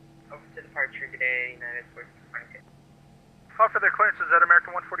 Over to departure today, United 1422. Call for their clearance, is that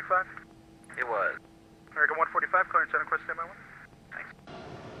American 145? It was. American 145, clearance on request standby 1. Thanks.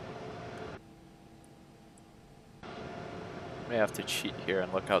 May have to cheat here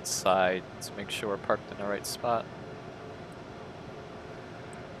and look outside to make sure we're parked in the right spot.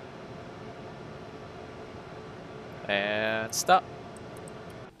 And stop.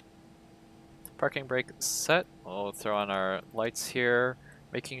 Parking brake set. We'll throw on our lights here,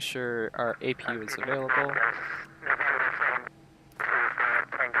 making sure our APU is available.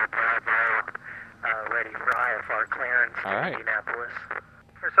 Ready for IFR clearance in Alright. Minneapolis.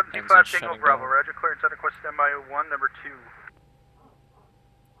 725 Tango Bravo, roger, clearance on request standby 1, number 2.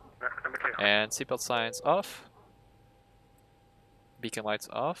 Number 2. And seatbelt signs off. Beacon lights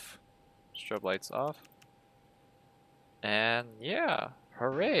off. Strobe lights off. And yeah,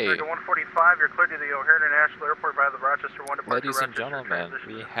 hooray! American 145, you're cleared to the O'Hare International Airport via the Rochester 1 departure. Ladies and gentlemen,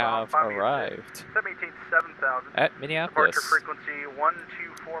 we have arrived 718-7000. at Minneapolis. Departure frequency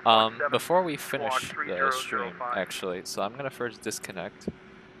 124.7. Before we finish Squawk the stream, 3005. actually, so I'm gonna first disconnect.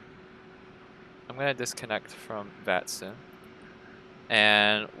 I'm gonna disconnect from VATSIM.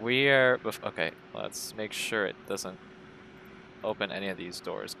 And we are, okay, let's make sure it doesn't open any of these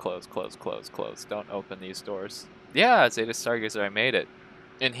doors. Close, close, close, close. Don't open these doors. Yeah, Zeta Stargazer, I made it.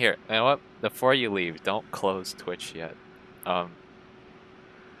 In here. You know what? Before you leave, don't close Twitch yet.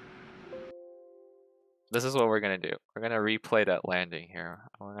 This is what we're gonna do. We're gonna replay that landing here.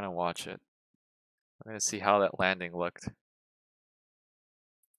 We're gonna watch it. We're gonna see how that landing looked.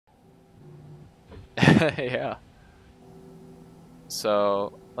 Yeah.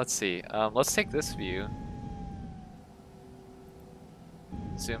 So, let's see. Let's take this view.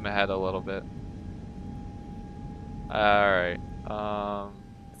 Zoom ahead a little bit. Alright. I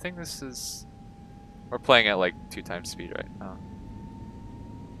think this is... We're playing at like 2 times speed right now.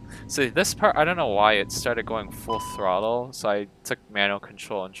 So this part, I don't know why it started going full throttle, so I took manual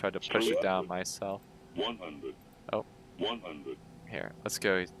control and tried to push it down myself. 100. Oh. 100. Here, let's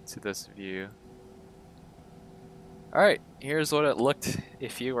go to this view. Alright, here's what it looked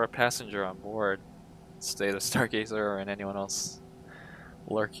if you were a passenger on board. Stay the Stargazer and anyone else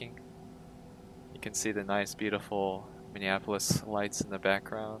lurking. You can see the nice, beautiful Minneapolis lights in the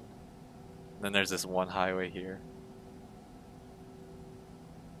background. And then there's this one highway here.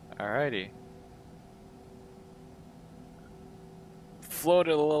 Alrighty.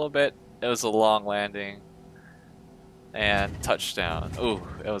 Floated a little bit. It was a long landing. And touchdown. Ooh,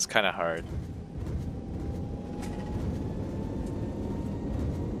 it was kind of hard.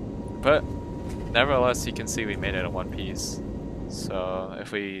 But nevertheless, you can see we made it in one piece. So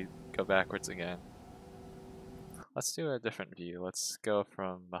if we go backwards again, let's do a different view. Let's go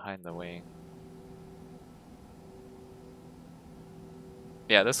from behind the wing.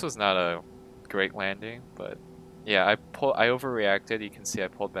 Yeah, this was not a great landing, but yeah, I overreacted. You can see I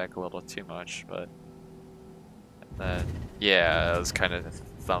pulled back a little too much, but then yeah, it was kind of a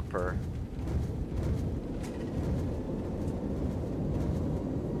thumper.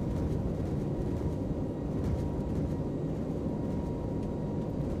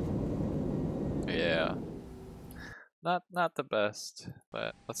 Yeah, not the best,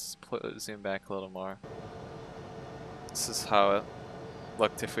 but let's zoom back a little more. This is how it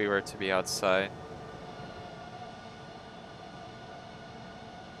looked if we were to be outside.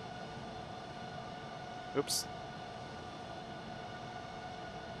 Oops.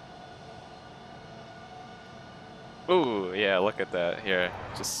 Ooh, yeah, look at that. Here,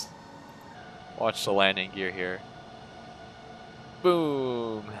 just watch the landing gear here.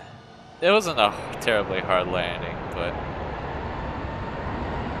 Boom! It wasn't a terribly hard landing, but...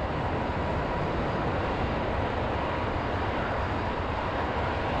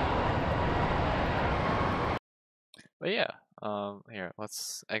 But yeah, Here,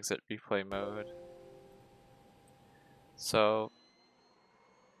 let's exit replay mode. So,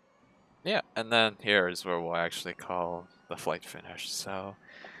 yeah, and then here is where we'll actually call the flight finished. So,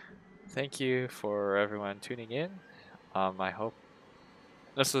 thank you for everyone tuning in. I hope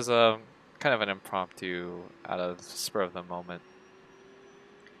this was kind of an impromptu, out of spur of the moment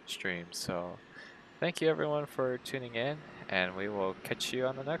stream. So, thank you everyone for tuning in, and we will catch you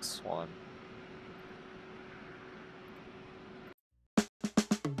on the next one.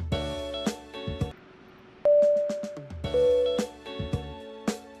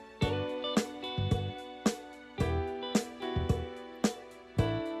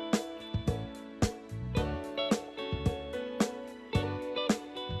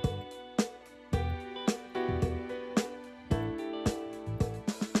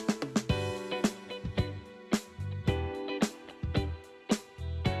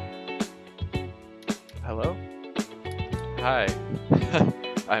 Hello? Hi.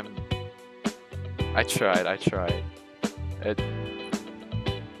 I tried.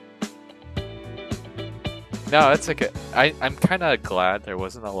 No, it's okay. I'm kinda glad there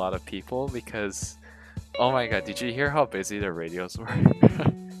wasn't a lot of people because, oh my god, did you hear how busy the radios were?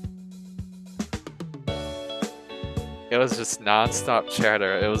 It was just non-stop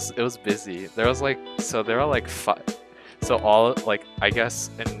chatter. It was busy. There was like, so there were like five, so all, like, I guess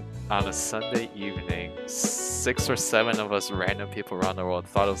on a Sunday evening, 6 or 7 of us random people around the world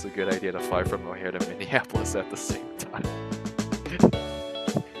thought it was a good idea to fly from O'Hare to Minneapolis at the same time.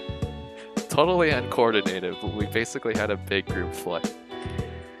 Totally uncoordinated, but we basically had a big group flight.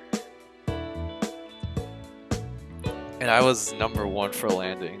 And I was number 1 for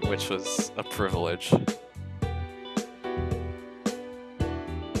landing, which was a privilege.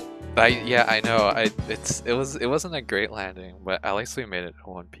 Yeah, I know. It wasn't a great landing, but at least we made it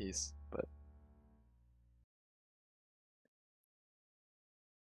in one piece. But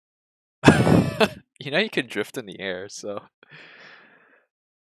you know, you can drift in the air, so.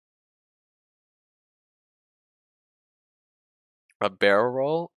 A barrel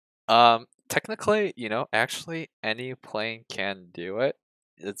roll? Technically, you know, actually any plane can do it.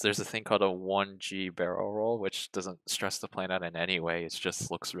 There's a thing called a 1G barrel roll, which doesn't stress the plane out in any way. It just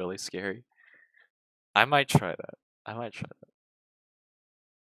looks really scary. I might try that.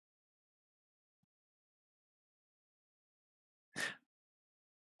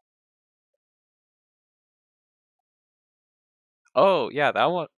 Oh, yeah, that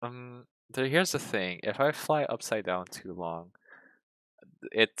one. Here's the thing. If I fly upside down too long,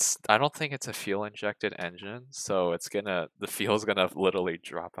 I don't think it's a fuel injected engine, so the fuel's gonna literally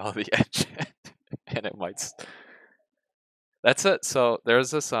drop out of the engine, and it might. That's it. So there's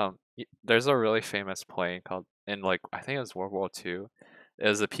there's a really famous plane called, in like, I think it was World War II. It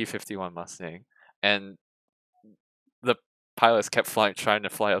was a P-51 Mustang, and the pilots kept trying to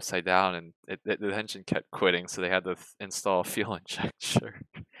fly upside down, and the engine kept quitting, so they had to install a fuel injector.